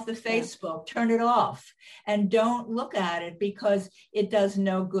 turn off the Facebook, turn it off, and don't look at it because it does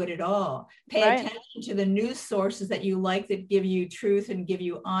no good at all. Pay attention to the news sources that you like, that give you truth and give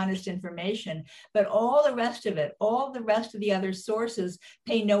you honest information. But all the rest of it, all the rest of the other sources,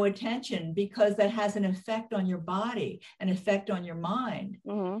 pay no attention, because that has an effect on your body, an effect on your mind.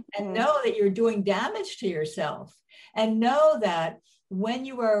 And know that you're doing damage to yourself. And know that when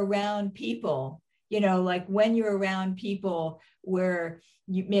you are around people, like when you're around people where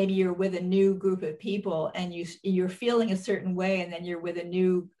maybe you're with a new group of people and you're feeling a certain way, and then you're with a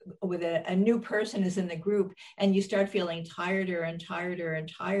new person is in the group, and you start feeling tireder and tireder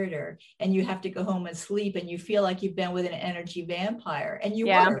and tireder, and you have to go home and sleep, and you feel like you've been with an energy vampire, and you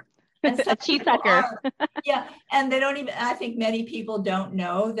were. And a cheese sucker. And they don't even, I think many people don't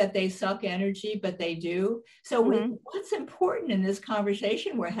know that they suck energy, but they do. So what's important in this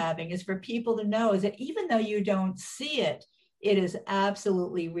conversation we're having is for people to know is that even though you don't see it, it is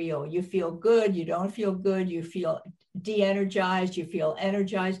absolutely real. You feel good, you don't feel good, you feel de-energized, you feel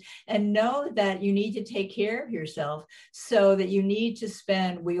energized, and know that you need to take care of yourself, so that you need to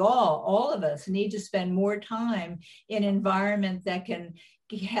spend, all of us need to spend more time in environment that can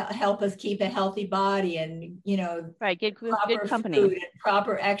help us keep a healthy body, and good company, food and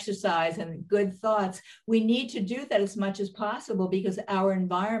proper exercise and good thoughts. We need to do that as much as possible, because our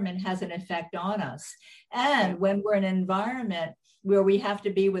environment has an effect on us. And when we're in an environment where we have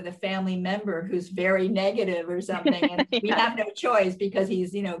to be with a family member who's very negative or something, and we have no choice because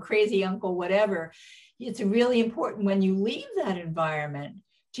he's crazy uncle whatever, it's really important when you leave that environment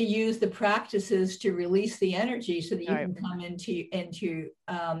to use the practices to release the energy, so that you can come into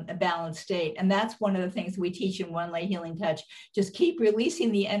a balanced state. And that's one of the things we teach in One Light Healing Touch. Just keep releasing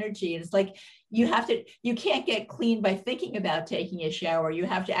the energy. It's like you can't get clean by thinking about taking a shower. You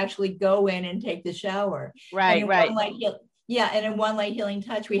have to actually go in and take the shower. And in One Light Healing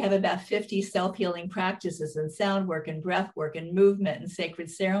Touch, we have about 50 self-healing practices, and sound work and breath work and movement and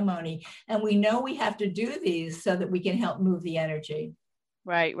sacred ceremony. And we know we have to do these so that we can help move the energy.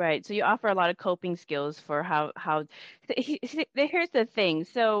 Right. So you offer a lot of coping skills for how. Here's the thing.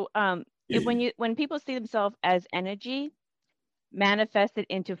 So when people see themselves as energy manifested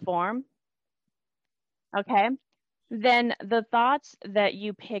into form, then the thoughts that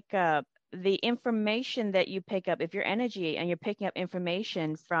you pick up, the information that you pick up, if you're energy and you're picking up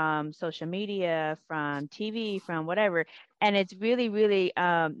information from social media, from TV, from whatever, and it's really, really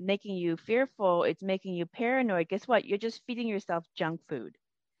making you fearful, it's making you paranoid, guess what? You're just feeding yourself junk food.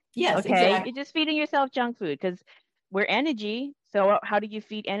 Yes, exactly. You're just feeding yourself junk food, because we're energy. So how do you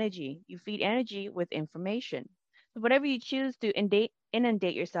feed energy? You feed energy with information. So whatever you choose to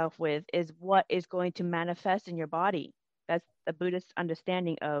inundate yourself with is what is going to manifest in your body. That's the Buddhist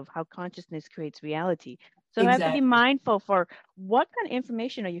understanding of how consciousness creates reality. So you have to be mindful for what kind of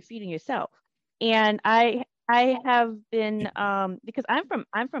information are you feeding yourself. And I have been because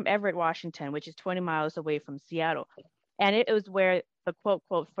I'm from Everett, Washington, which is 20 miles away from Seattle, and it was where the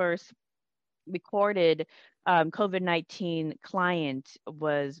quote first recorded COVID-19 client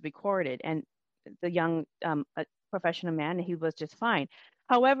was recorded, and the young professional man, he was just fine.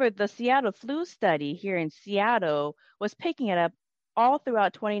 However, the Seattle flu study here in Seattle was picking it up all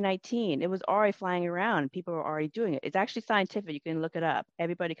throughout 2019. It was already flying around. People were already doing it. It's actually scientific. You can look it up.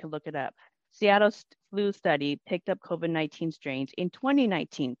 Everybody can look it up. Seattle's flu study picked up COVID-19 strains in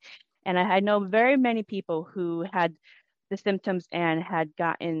 2019. And I know very many people who had the symptoms and had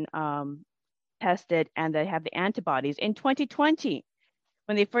gotten tested, and they have the antibodies in 2020.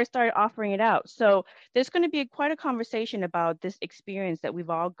 when they first started offering it out. So there's going to be quite a conversation about this experience that we've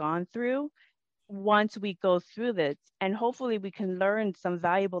all gone through once we go through this, and hopefully we can learn some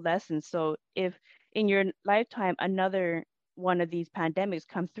valuable lessons. So if in your lifetime another one of these pandemics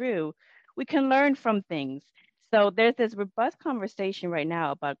come through, we can learn from things. So there's this robust conversation right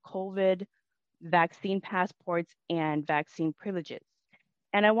now about COVID, vaccine passports, and vaccine privileges.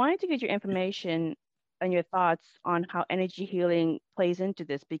 And I wanted to get your information and your thoughts on how energy healing plays into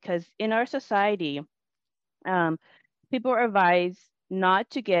this, because in our society, um, people are advised not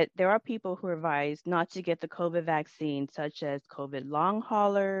to get, there are people who are advised not to get the COVID vaccine, such as COVID long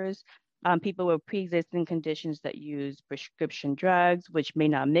haulers, people with pre-existing conditions that use prescription drugs, which may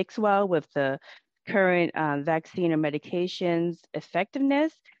not mix well with the current vaccine or medications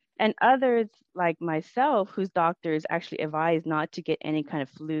effectiveness, and others like myself, whose doctors actually advise not to get any kind of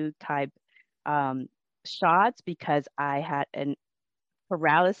flu type shots because I had an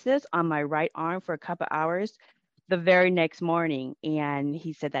paralysis on my right arm for a couple hours the very next morning. And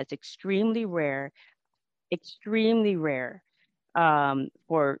he said that's extremely rare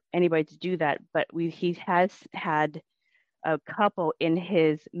for anybody to do that. But he has had a couple in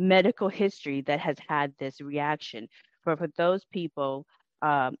his medical history that has had this reaction. For those people,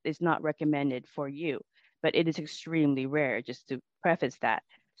 it's not recommended for you, but it is extremely rare, just to preface that.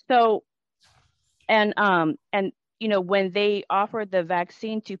 So, and you know, when they offer the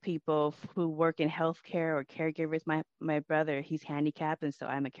vaccine to people who work in healthcare or caregivers, my brother, he's handicapped, and so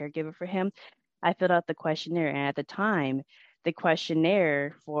I'm a caregiver for him. I filled out the questionnaire, and at the time, the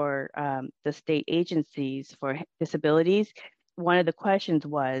questionnaire for the state agencies for disabilities, one of the questions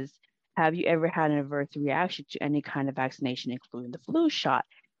was, have you ever had an adverse reaction to any kind of vaccination, including the flu shot?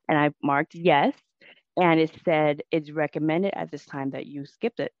 And I marked yes, and it said it's recommended at this time that you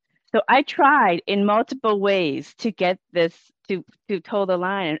skipped it. So I tried in multiple ways to get this to toe the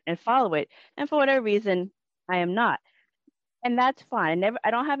line and follow it, and for whatever reason, I am not, and that's fine.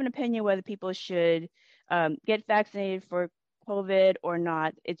 I don't have an opinion whether people should get vaccinated for COVID or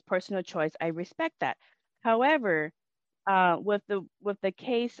not. It's personal choice. I respect that. However, with the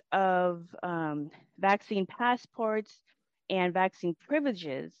case of vaccine passports and vaccine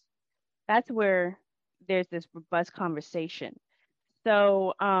privileges, that's where there's this robust conversation.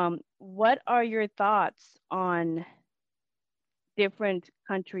 So, what are your thoughts on different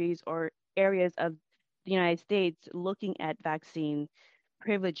countries or areas of the United States looking at vaccine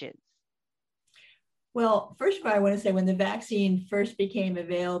privileges? Well, first of all, I want to say when the vaccine first became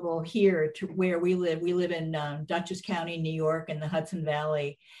available here to where we live in Dutchess County, New York, in the Hudson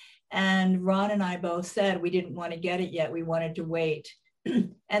Valley. And Ron and I both said we didn't want to get it yet. We wanted to wait.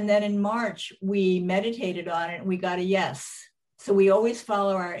 And then in March, we meditated on it and we got a yes. So we always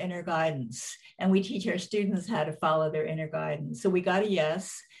follow our inner guidance, and we teach our students how to follow their inner guidance. So we got a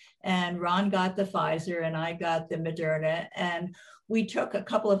yes, and Ron got the Pfizer and I got the Moderna. And we took a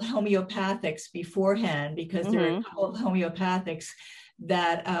couple of homeopathics beforehand because there are a couple of homeopathics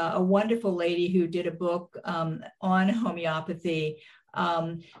that a wonderful lady who did a book on homeopathy,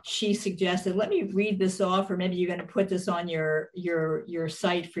 she suggested, let me read this off, or maybe you're going to put this on your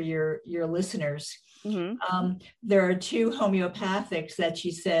site for your listeners. There are two homeopathics that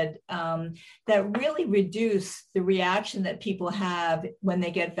she said that really reduce the reaction that people have when they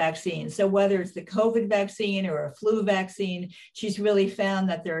get vaccines. So whether it's the COVID vaccine or a flu vaccine, she's really found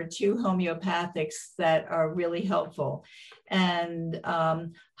that there are two homeopathics that are really helpful. And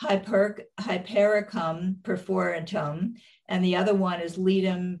Hypericum perforatum, and the other one is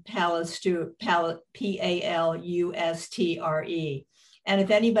Ledum palustre, Palustre. And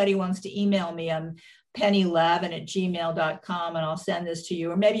if anybody wants to email me, I'm pennylavin@gmail.com, and I'll send this to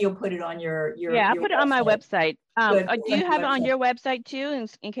you. Or maybe you'll put it on your I'll put it on my website. Do you have it on your website too,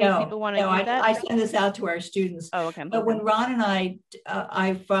 in case people want to do that? I send this out to our students. Oh, okay. But when Ron and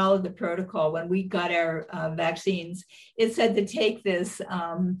I followed the protocol when we got our vaccines, it said to take this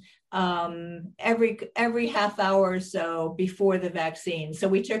every half hour or so before the vaccine. So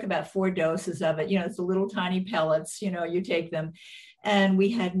we took about 4 doses of it. You know, it's the little tiny pellets, you know, you take them. And we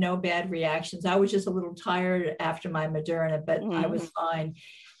had no bad reactions. I was just a little tired after my Moderna, but I was fine.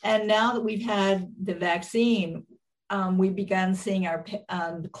 And now that we've had the vaccine, we began seeing our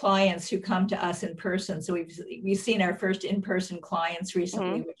clients who come to us in person. So we've seen our first in-person clients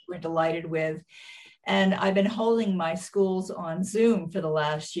recently, which we're delighted with. And I've been holding my schools on Zoom for the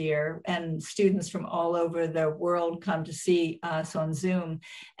last year, and students from all over the world come to see us on Zoom.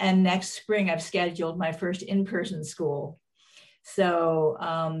 And next spring, I've scheduled my first in-person school. So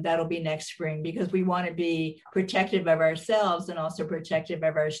that'll be next spring, because we want to be protective of ourselves and also protective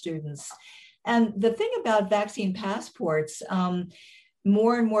of our students. And the thing about vaccine passports,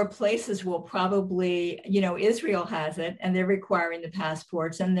 more and more places will probably, Israel has it and they're requiring the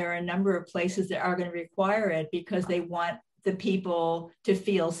passports. And there are a number of places that are going to require it because they want the people to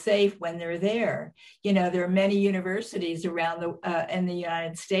feel safe when they're there. There are many universities around in the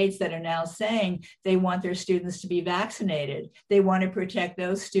United States that are now saying they want their students to be vaccinated. They want to protect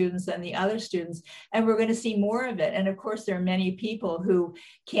those students and the other students. And we're going to see more of it. And of course, there are many people who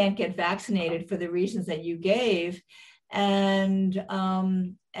can't get vaccinated for the reasons that you gave. And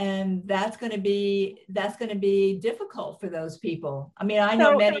that's going to be difficult for those people. I mean, I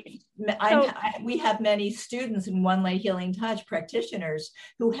know we have many students in One Light Healing Touch practitioners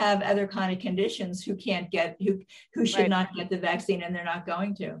who have other kind of conditions who can't get who should not get the vaccine, and they're not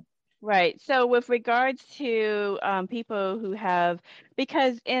going to. Right. So with regards to people who have,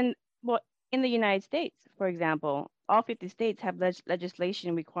 because in the United States, for example, all 50 states have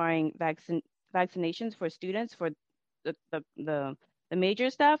legislation requiring vaccinations for students for the major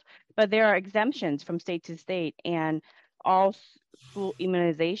stuff, but there are exemptions from state to state, and all school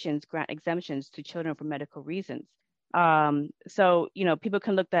immunizations grant exemptions to children for medical reasons. So people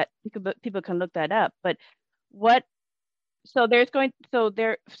can look that up. But so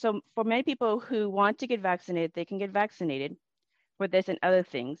for many people who want to get vaccinated, they can get vaccinated for this and other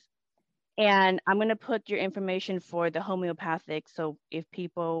things. And I'm going to put your information for the homeopathic. So if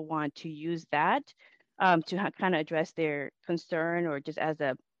people want to use that to kind of address their concern or just as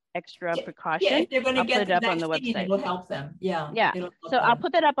a extra precaution, they're going to get it up on the website. It will help them. Yeah. So I'll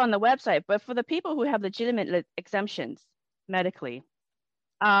put that up on the website. But for the people who have legitimate exemptions medically,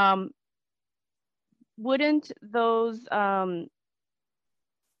 wouldn't those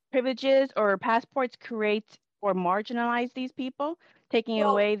privileges or passports create or marginalize these people, taking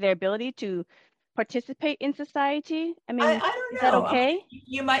away their ability to participate in society? I mean, I don't know. Is that okay?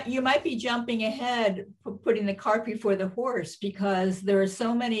 You might be jumping ahead, putting the cart before the horse, because there are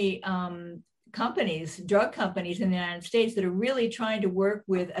so many drug companies in the United States that are really trying to work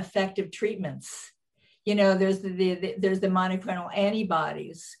with effective treatments. There's the monoclonal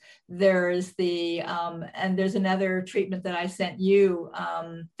antibodies. There's and there's another treatment that I sent you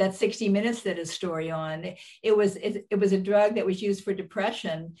that 60 Minutes did a story on. It was a drug that was used for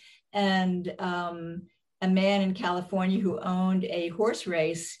depression, and a man in California who owned a horse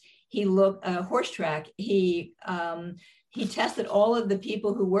race, a horse track. He tested all of the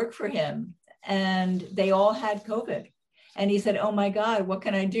people who worked for him, and they all had COVID. And he said, "Oh my God, what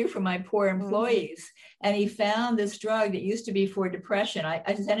can I do for my poor employees?" And he found this drug that used to be for depression.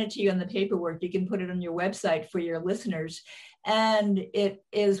 I sent it to you on the paperwork. You can put it on your website for your listeners. And it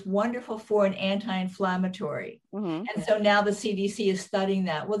is wonderful for an anti-inflammatory. And so now the CDC is studying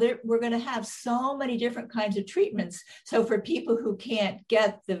that. Well, we're going to have so many different kinds of treatments. So for people who can't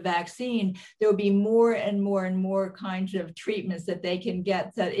get the vaccine, there will be more and more and more kinds of treatments that they can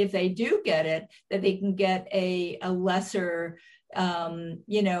get. That if they do get it, that they can get a lesser, a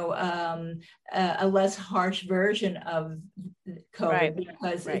less harsh version of COVID,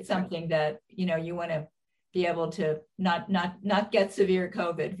 because it's something that, you want to be able to not get severe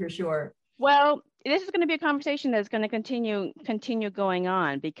COVID for sure. Well, this is going to be a conversation that's going to continue going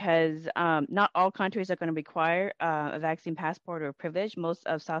on, because not all countries are going to require a vaccine passport or privilege. Most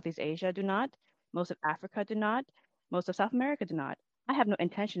of Southeast Asia do not. Most of Africa do not. Most of South America do not. I have no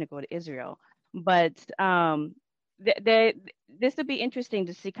intention to go to Israel, but this would be interesting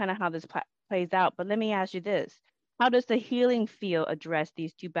to see kind of how this plays out. But let me ask you this: how does the healing field address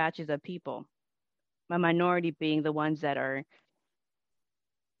these two batches of people? My minority being the ones that are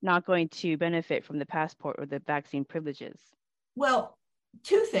not going to benefit from the passport or the vaccine privileges? Well,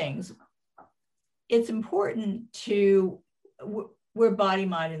 two things. It's important we're body,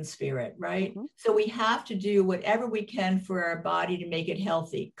 mind, and spirit, right? So we have to do whatever we can for our body to make it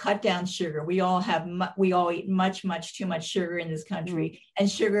healthy. Cut down sugar. We all eat much, much too much sugar in this country, and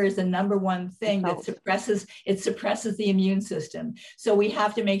sugar is the number one thing that suppresses the immune system. So we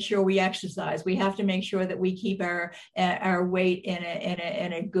have to make sure we exercise. We have to make sure that we keep our weight in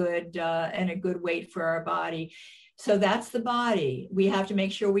a good weight for our body. So that's the body. We have to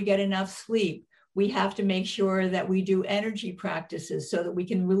make sure we get enough sleep. We have to make sure that we do energy practices so that we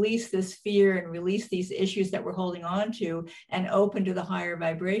can release this fear and release these issues that we're holding on to and open to the higher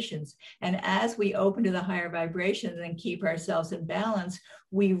vibrations. And as we open to the higher vibrations and keep ourselves in balance,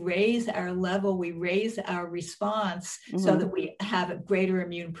 we raise our level, we raise our response so that we have a greater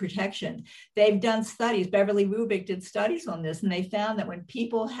immune protection. They've done studies, Beverly Rubik did studies on this, and they found that when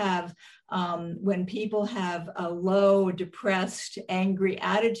people have a low, depressed, angry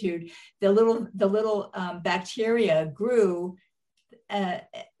attitude, the little bacteria grew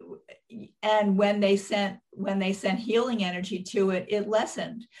and when they sent healing energy to it, it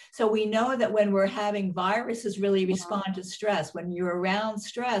lessened. So we know that when we're having viruses really respond to stress, when you're around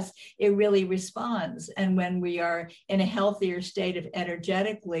stress, it really responds. And when we are in a healthier state of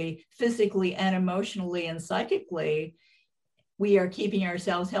energetically, physically, and emotionally and psychically, we are keeping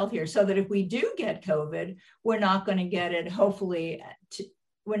ourselves healthier, so that if we do get COVID, we're not going to get it, hopefully,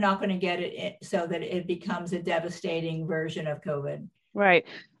 we're not going to get it so that it becomes a devastating version of COVID. Right.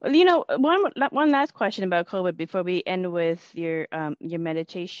 Well, one last question about COVID before we end with your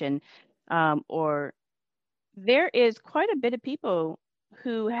meditation. Or there is quite a bit of people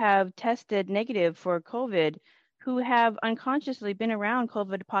who have tested negative for COVID, who have unconsciously been around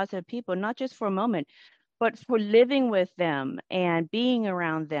COVID positive people, not just for a moment, but for living with them and being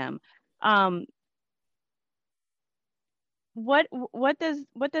around them. What does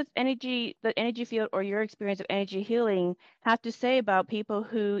the energy field or your experience of energy healing have to say about people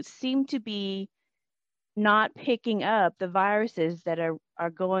who seem to be not picking up the viruses that are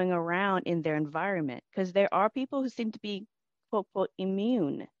going around in their environment? Because there are people who seem to be quote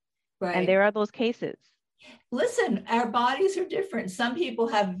immune, Right. And there are those cases. Listen, our bodies are different. Some people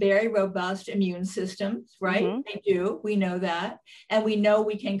have very robust immune systems, right? Mm-hmm. They do. We know that. And we know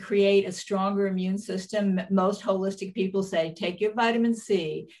we can create a stronger immune system. Most holistic people say, take your vitamin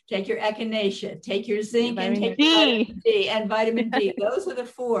C, take your echinacea, take your zinc, and take your vitamin D and vitamin D. Those are the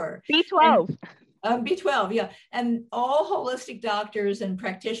four. B12. B12, yeah. And all holistic doctors and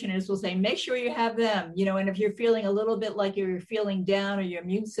practitioners will say, make sure you have them, and if you're feeling a little bit like you're feeling down or your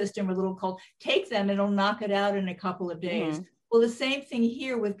immune system a little cold, take them, it'll knock it out in a couple of days. Mm-hmm. Well, the same thing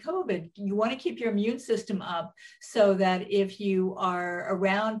here with COVID. You want to keep your immune system up so that if you are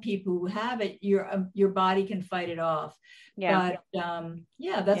around people who have it, your body can fight it off. Yeah.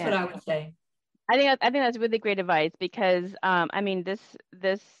 But that's what I would say. I think that's really great advice, because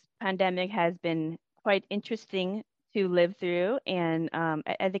this pandemic has been quite interesting to live through, and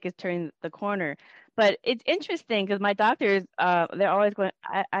I think it's turning the corner. But it's interesting because my doctors, they're always going,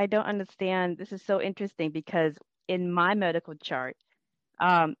 I don't understand. This is so interesting because in my medical chart,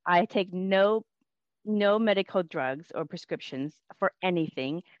 I take no medical drugs or prescriptions for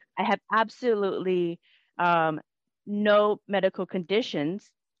anything. I have absolutely no medical conditions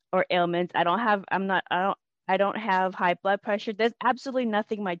or ailments. I don't have high blood pressure. There's absolutely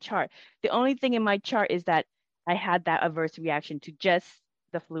nothing in my chart. The only thing in my chart is that I had that adverse reaction to just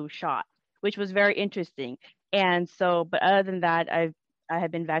the flu shot, which was very interesting. And so, but other than that, I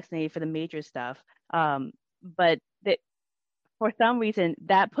have been vaccinated for the major stuff. But for some reason,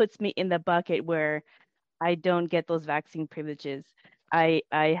 that puts me in the bucket where I don't get those vaccine privileges. I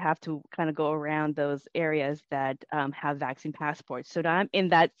have to kind of go around those areas that have vaccine passports. So I'm in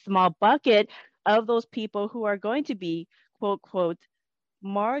that small bucket of those people who are going to be, quote, quote,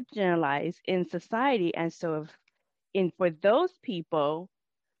 marginalized in society. And so for those people,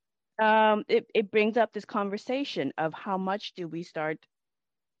 it brings up this conversation of how much do we start.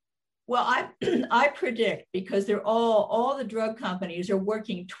 Well, I predict, because they're all the drug companies are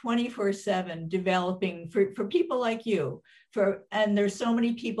working 24/7 developing for people like you, and there's so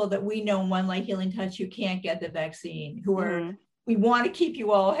many people that we know in One Light Healing Touch who can't get the vaccine, who are, we want to keep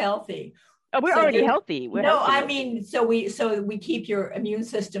you all healthy. Oh, we're already healthy. So we keep your immune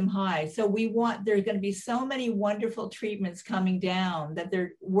system high. So there's going to be so many wonderful treatments coming down that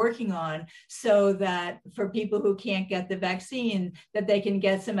they're working on, so that for people who can't get the vaccine, that they can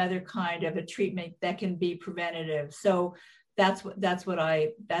get some other kind of a treatment that can be preventative. So that's what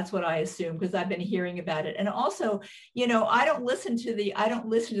I assume, because I've been hearing about it. And also, I don't listen to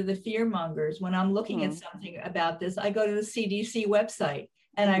the fear mongers when I'm looking at something about this. I go to the CDC website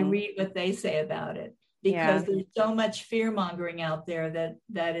and I read what they say about it, because there's so much fear mongering out there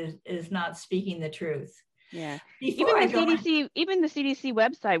that is not speaking the truth. Yeah. Even the CDC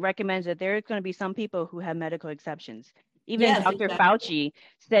website recommends that there's going to be some people who have medical exceptions. Even Dr. Fauci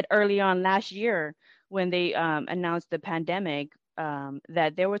said early on last year, when they announced the pandemic,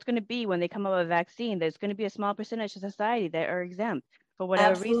 that there was going to be, when they come up with a vaccine, there's going to be a small percentage of society that are exempt for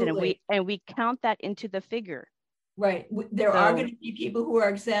whatever reason. And we count that into the figure. Right. There are going to be people who are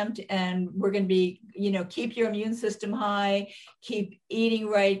exempt, and we're going to be, keep your immune system high, keep eating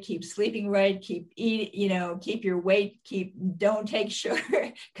right, keep sleeping right, keep your weight, don't take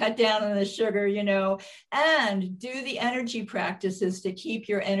sugar, cut down on the sugar, and do the energy practices to keep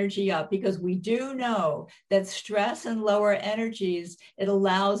your energy up, because we do know that stress and lower energies, it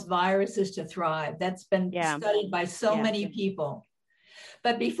allows viruses to thrive. That's been studied by so many people.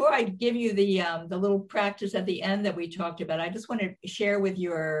 But before I give you the little practice at the end that we talked about, I just want to share with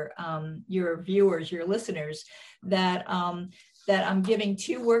your viewers, your listeners, that that I'm giving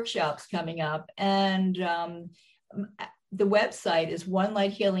 2 workshops coming up, and the website is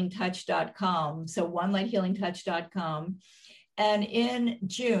onelighthealingtouch.com. So onelighthealingtouch.com. And in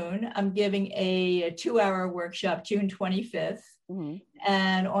June, I'm giving a 2-hour workshop, June 25th,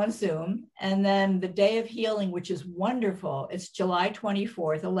 and on Zoom. And then the Day of Healing, which is wonderful, it's July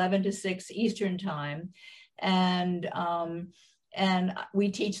 24th, 11 to 6 Eastern Time. And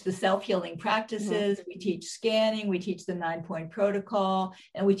we teach the self-healing practices, we teach scanning, we teach the 9-point protocol,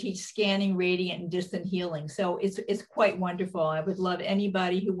 and we teach scanning, radiant, and distant healing. So it's quite wonderful. I would love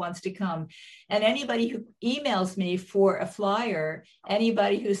anybody who wants to come. And anybody who emails me for a flyer,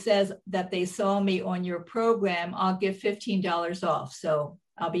 anybody who says that they saw me on your program, I'll give $15 off. So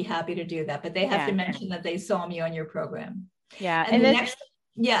I'll be happy to do that. But they have to mention that they saw me on your program. Yeah. And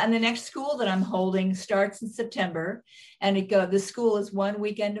the next school that I'm holding starts in September, and the school is 1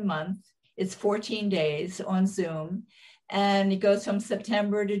 weekend a month. It's 14 days on Zoom, and it goes from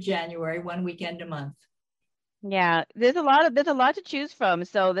September to January, 1 weekend a month. Yeah, there's a lot to choose from.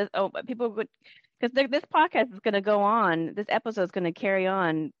 So people would, because this podcast is going to go on. This episode is going to carry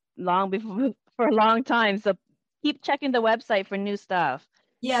on for a long time. So keep checking the website for new stuff.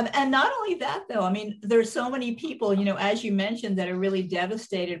 Yeah, and not only that, though, I mean, there's so many people, as you mentioned, that are really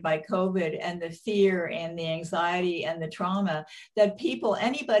devastated by COVID and the fear and the anxiety and the trauma, that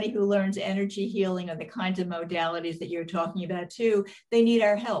anybody who learns energy healing or the kinds of modalities that you're talking about too, they need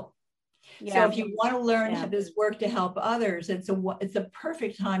our help. Yeah. So if you want to learn how this work to help others, it's a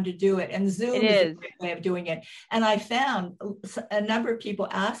perfect time to do it. And Zoom is a great way of doing it. And I found a number of people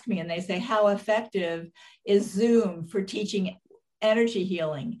ask me, and they say, how effective is Zoom for teaching energy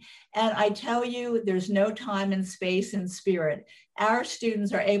healing? And I tell you, there's no time and space and spirit. Our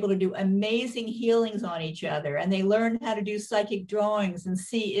students are able to do amazing healings on each other, and they learn how to do psychic drawings and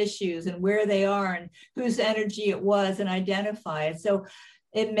see issues and where they are and whose energy it was and identify it. So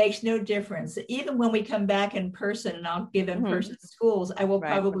it makes no difference. Even when we come back in person, and I'll give in-person schools, I will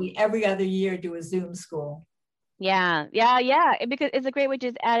probably every other year do a Zoom school. Yeah. Because it's a great way to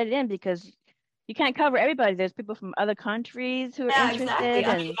just add it in, because you can't cover everybody. There's people from other countries who are interested. Exactly.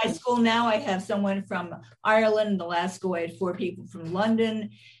 I mean, my school now, I have someone from Ireland. The last school, I had 4 people from London.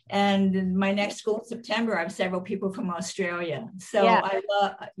 And in my next school in September, I have several people from Australia. So I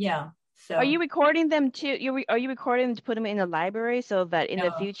love, So are you recording them too? Are you recording them to put them in the library so that in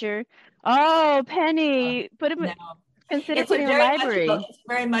the future? Oh, Penny, put them. Consider putting in the library. It's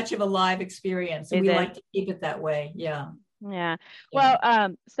very much of a live experience. So we like to keep it that way. Yeah. Yeah. Well,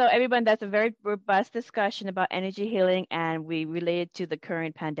 so everyone, that's a very robust discussion about energy healing, and we relate it to the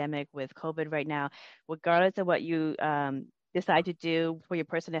current pandemic with COVID right now. Regardless of what you decide to do for your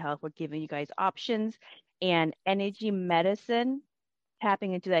personal health, we're giving you guys options. And energy medicine,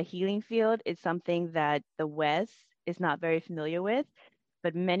 tapping into that healing field, is something that the West is not very familiar with,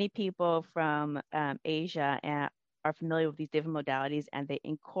 but many people from Asia are familiar with these different modalities, and they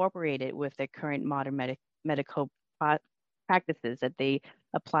incorporate it with their current modern medical practices that they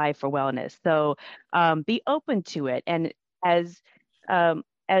apply for wellness. So be open to it. And as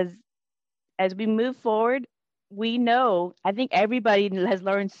we move forward, we know, I think everybody has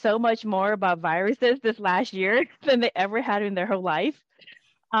learned so much more about viruses this last year than they ever had in their whole life.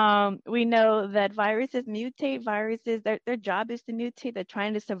 We know that viruses mutate. Their job is to mutate. They're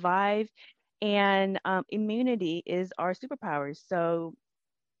trying to survive. And immunity is our superpower. So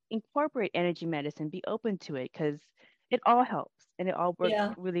incorporate energy medicine, be open to it, because it all helps and it all works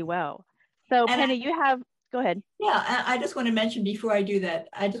really well. So Penny, go ahead. Yeah, I just want to mention, before I do that,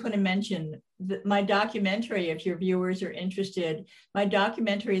 my documentary, if your viewers are interested. My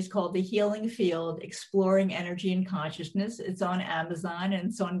documentary is called The Healing Field, Exploring Energy and Consciousness. It's on Amazon and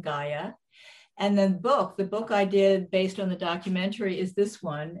it's on Gaia. And then the book I did based on the documentary is this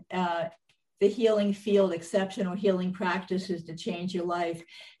one, The Healing Field, Exceptional Healing Practices to Change Your Life.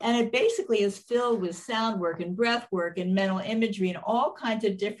 And it basically is filled with sound work and breath work and mental imagery and all kinds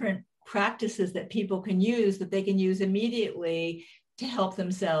of different practices that people can use, that they can use immediately to help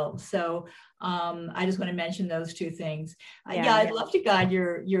themselves. So I just want to mention those 2 things. I'd love to guide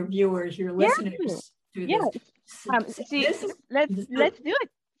your viewers, your listeners through this. Let's do it.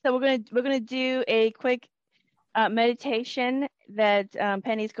 So we're gonna do a quick meditation that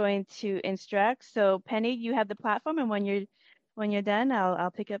Penny's going to instruct. So Penny, you have the platform, and when you're done,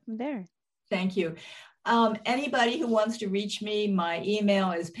 I'll pick up from there. Thank you. Anybody who wants to reach me, my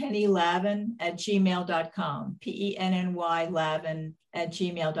email is pennylavin@gmail.com, PENNY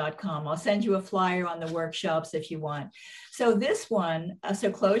Lavin@gmail.com. I'll send you a flyer on the workshops if you want. So this one, so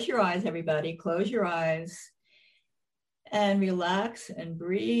close your eyes, everybody, close your eyes and relax and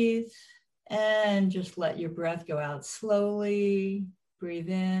breathe And just let your breath go out slowly. Breathe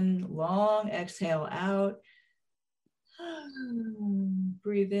in, long exhale out.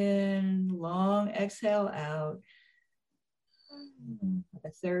 Breathe in, long exhale out. A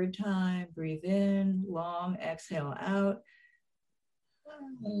third time, breathe in, long exhale out.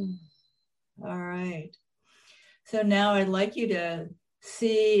 All right. So now I'd like you to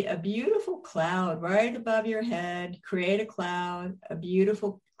see a beautiful cloud right above your head. Create a cloud, a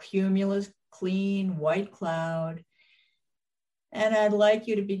beautiful cumulus, clean white cloud. And I'd like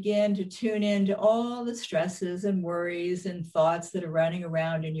you to begin to tune into all the stresses and worries and thoughts that are running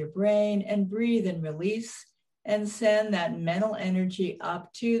around in your brain, and breathe and release and send that mental energy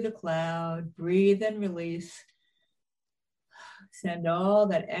up to the cloud. Breathe and release. Send all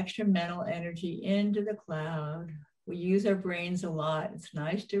that extra mental energy into the cloud. We use our brains a lot. It's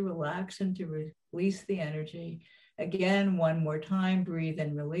nice to relax and to release the energy. Again, one more time, breathe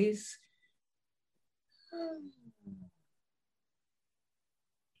and release.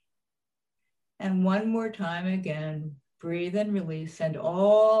 And one more time again, breathe and release. Send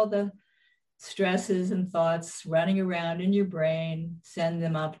all the stresses and thoughts running around in your brain, send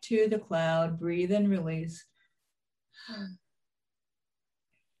them up to the cloud, breathe and release.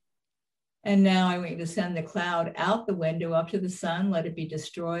 And now I want you to send the cloud out the window up to the sun, let it be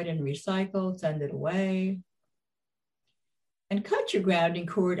destroyed and recycled, send it away. And cut your grounding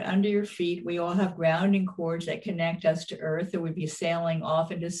cord under your feet. We all have grounding cords that connect us to Earth, or we'd be sailing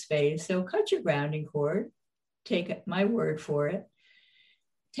off into space. So cut your grounding cord. Take my word for it.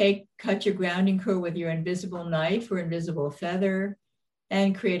 Cut your grounding cord with your invisible knife or invisible feather,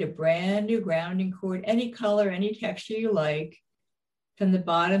 and create a brand new grounding cord, any color, any texture you like, from the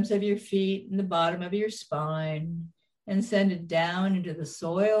bottoms of your feet and the bottom of your spine, and send it down into the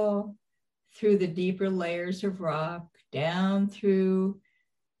soil, through the deeper layers of rock, down through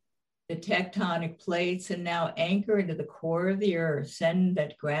the tectonic plates, and now anchor into the core of the earth. Send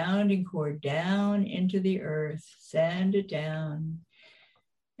that grounding cord down into the earth. Send it down.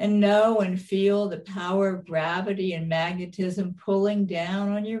 And know and feel the power of gravity and magnetism pulling down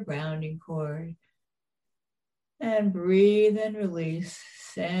on your grounding cord. And breathe and release.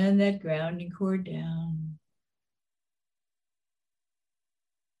 Send that grounding cord down.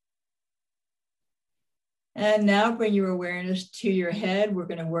 And now bring your awareness to your head. We're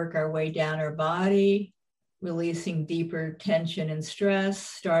going to work our way down our body, releasing deeper tension and stress,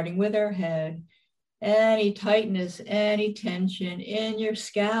 starting with our head. Any tightness, any tension in your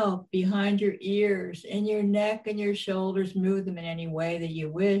scalp, behind your ears, in your neck and your shoulders, move them in any way that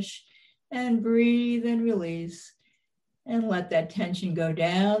you wish. And breathe and release. And let that tension go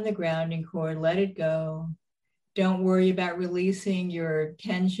down the grounding cord. Let it go. Don't worry about releasing your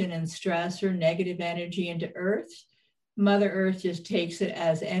tension and stress or negative energy into Earth. Mother Earth just takes it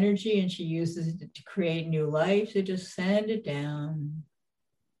as energy and she uses it to create new life. So just send it down.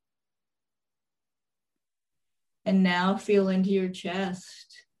 And now feel into your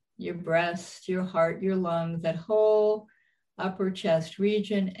chest, your breast, your heart, your lungs, that whole upper chest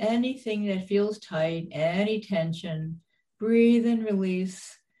region, anything that feels tight, any tension, breathe and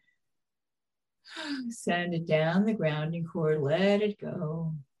release. Send it down the grounding cord, let it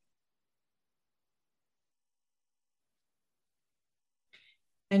go.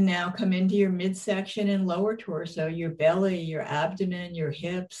 And now come into your midsection and lower torso, your belly, your abdomen, your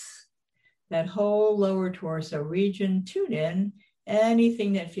hips, that whole lower torso region. Tune in.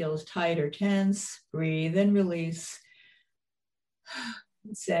 Anything that feels tight or tense, breathe and release.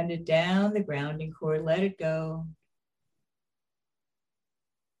 Send it down the grounding cord, let it go.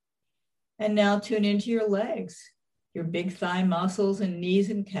 And now tune into your legs, your big thigh muscles and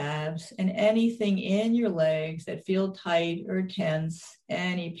knees and calves, and anything in your legs that feel tight or tense,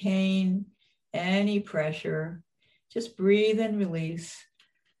 any pain, any pressure. Just breathe and release.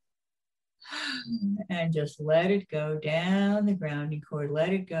 And just let it go down the grounding cord,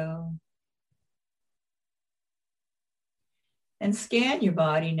 let it go. And scan your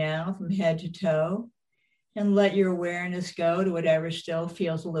body now from head to toe. And let your awareness go to whatever still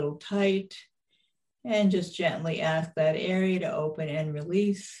feels a little tight. And just gently ask that area to open and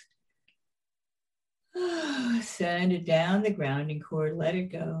release. Send it down the grounding cord, let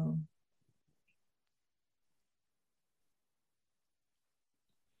it go.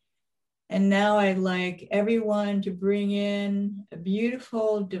 And now I'd like everyone to bring in a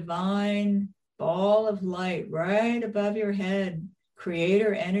beautiful divine ball of light right above your head.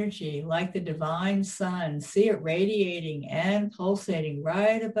 Creator energy, like the divine sun. See it radiating and pulsating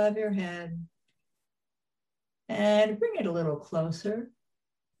right above your head. And bring it a little closer.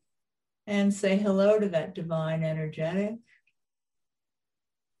 And say hello to that divine energetic.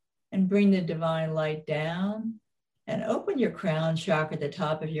 and bring the divine light down and open your crown chakra at the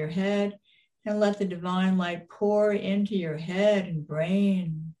top of your head and let the divine light pour into your head and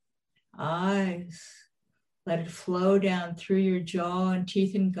brain, eyes. Let it flow down through your jaw and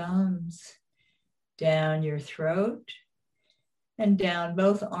teeth and gums, down your throat, and down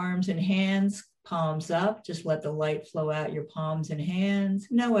both arms and hands, palms up. Just let the light flow out your palms and hands.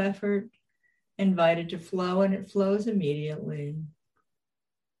 No effort. Invite it to flow, and it flows immediately.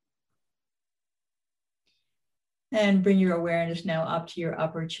 And bring your awareness now up to your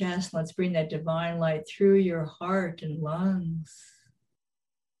upper chest. Let's bring that divine light through your heart and lungs.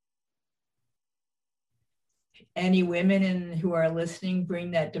 Any women who are listening,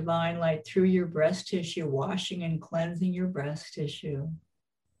 bring that divine light through your breast tissue, washing and cleansing your breast tissue.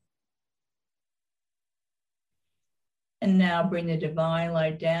 And now bring the divine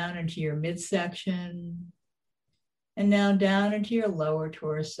light down into your midsection. And now down into your lower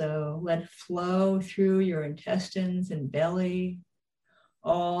torso. Let it flow through your intestines and belly,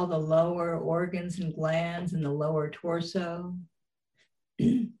 all the lower organs and glands in the lower torso.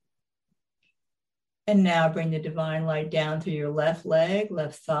 And now bring the divine light down through your left leg,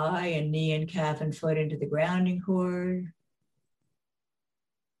 left thigh, and knee and calf and foot into the grounding cord.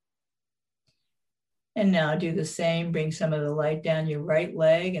 And now do the same. Bring some of the light down your right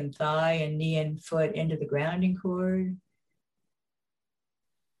leg and thigh and knee and foot into the grounding cord.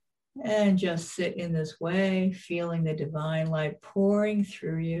 And just sit in this way, feeling the divine light pouring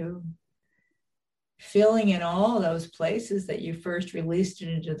through you, filling in all those places that you first released it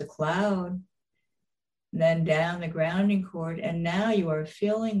into the cloud, and then down the grounding cord. And now you are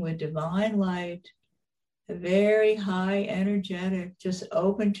filling with divine light, a very high energetic. Just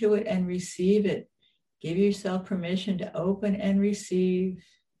open to it and receive it. Give yourself permission to open and receive.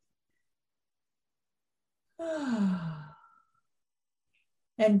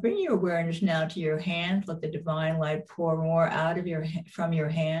 And bring your awareness now to your hands. Let the divine light pour more out of from your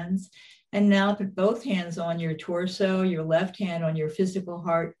hands. And now put both hands on your torso, your left hand on your physical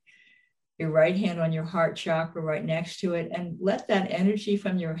heart, your right hand on your heart chakra right next to it. And let that energy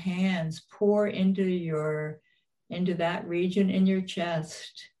from your hands pour into that region in your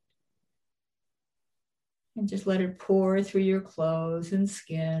chest. And just let it pour through your clothes and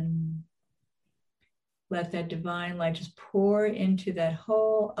skin. Let that divine light just pour into that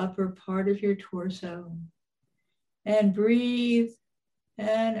whole upper part of your torso. And breathe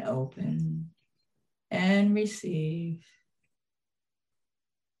and open and receive.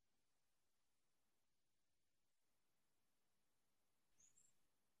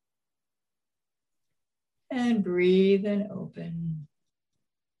 And breathe and open.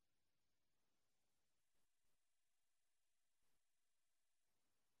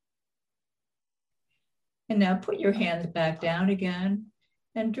 And now put your hands back down again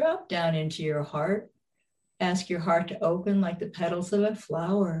and drop down into your heart. Ask your heart to open like the petals of a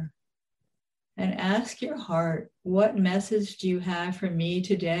flower. And ask your heart, what message do you have for me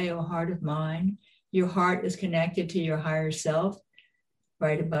today, O heart of mine? Your heart is connected to your higher self,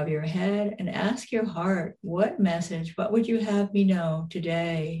 right above your head. And ask your heart, what message, what would you have me know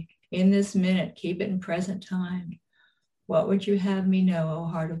today, in this minute? Keep it in present time. What would you have me know, O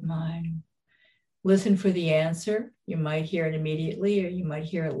heart of mine? Listen for the answer. You might hear it immediately or you might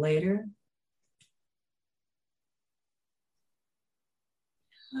hear it later.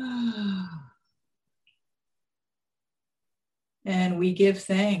 And we give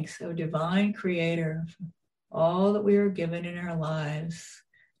thanks, O divine creator, for all that we are given in our lives.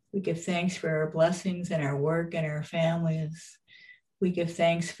 We give thanks for our blessings and our work and our families. We give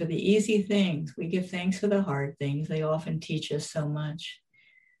thanks for the easy things. We give thanks for the hard things. They often teach us so much.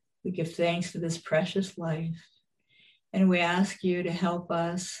 We give thanks for this precious life. And we ask you to help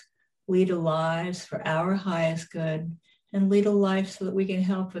us lead a lives for our highest good and lead a life so that we can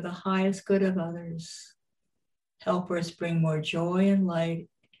help for the highest good of others. Help us bring more joy and light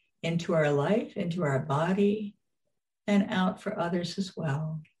into our life, into our body, and out for others as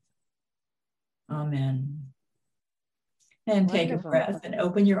well. Amen. And Wonderful. Take a breath and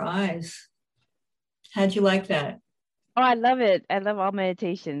open your eyes. How'd you like that? Oh, I love it. I love all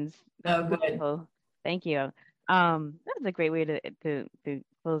meditations. Oh, good. Wonderful. Thank you. That's a great way to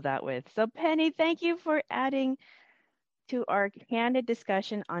close out with. So Penny, thank you for adding to our candid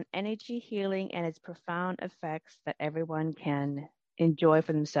discussion on energy healing and its profound effects that everyone can enjoy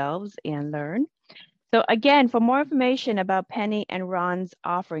for themselves and learn. So again, for more information about Penny and Ron's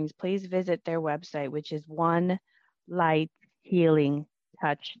offerings, please visit their website, which is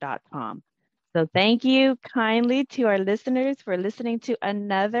onelightshealingtouch.com. So thank you kindly to our listeners for listening to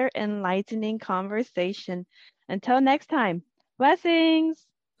another enlightening conversation. Until next time, blessings.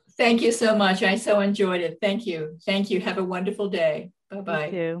 Thank you so much. I so enjoyed it. Thank you. Thank you. Have a wonderful day. Bye-bye.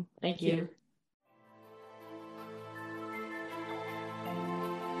 You too. Thank you.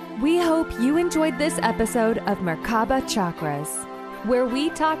 We hope you enjoyed this episode of Merkaba Chakras, where we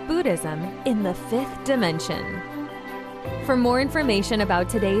talk Buddhism in the fifth dimension. For more information about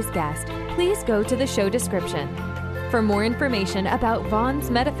today's guest, please go to the show description. For more information about Vaughn's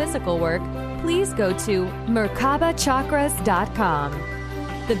metaphysical work, please go to merkabachakras.com.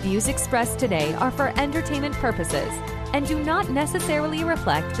 The views expressed today are for entertainment purposes and do not necessarily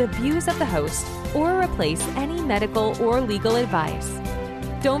reflect the views of the host or replace any medical or legal advice.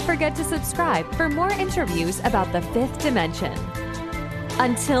 Don't forget to subscribe for more interviews about the fifth dimension.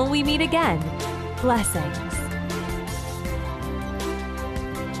 Until we meet again, blessings.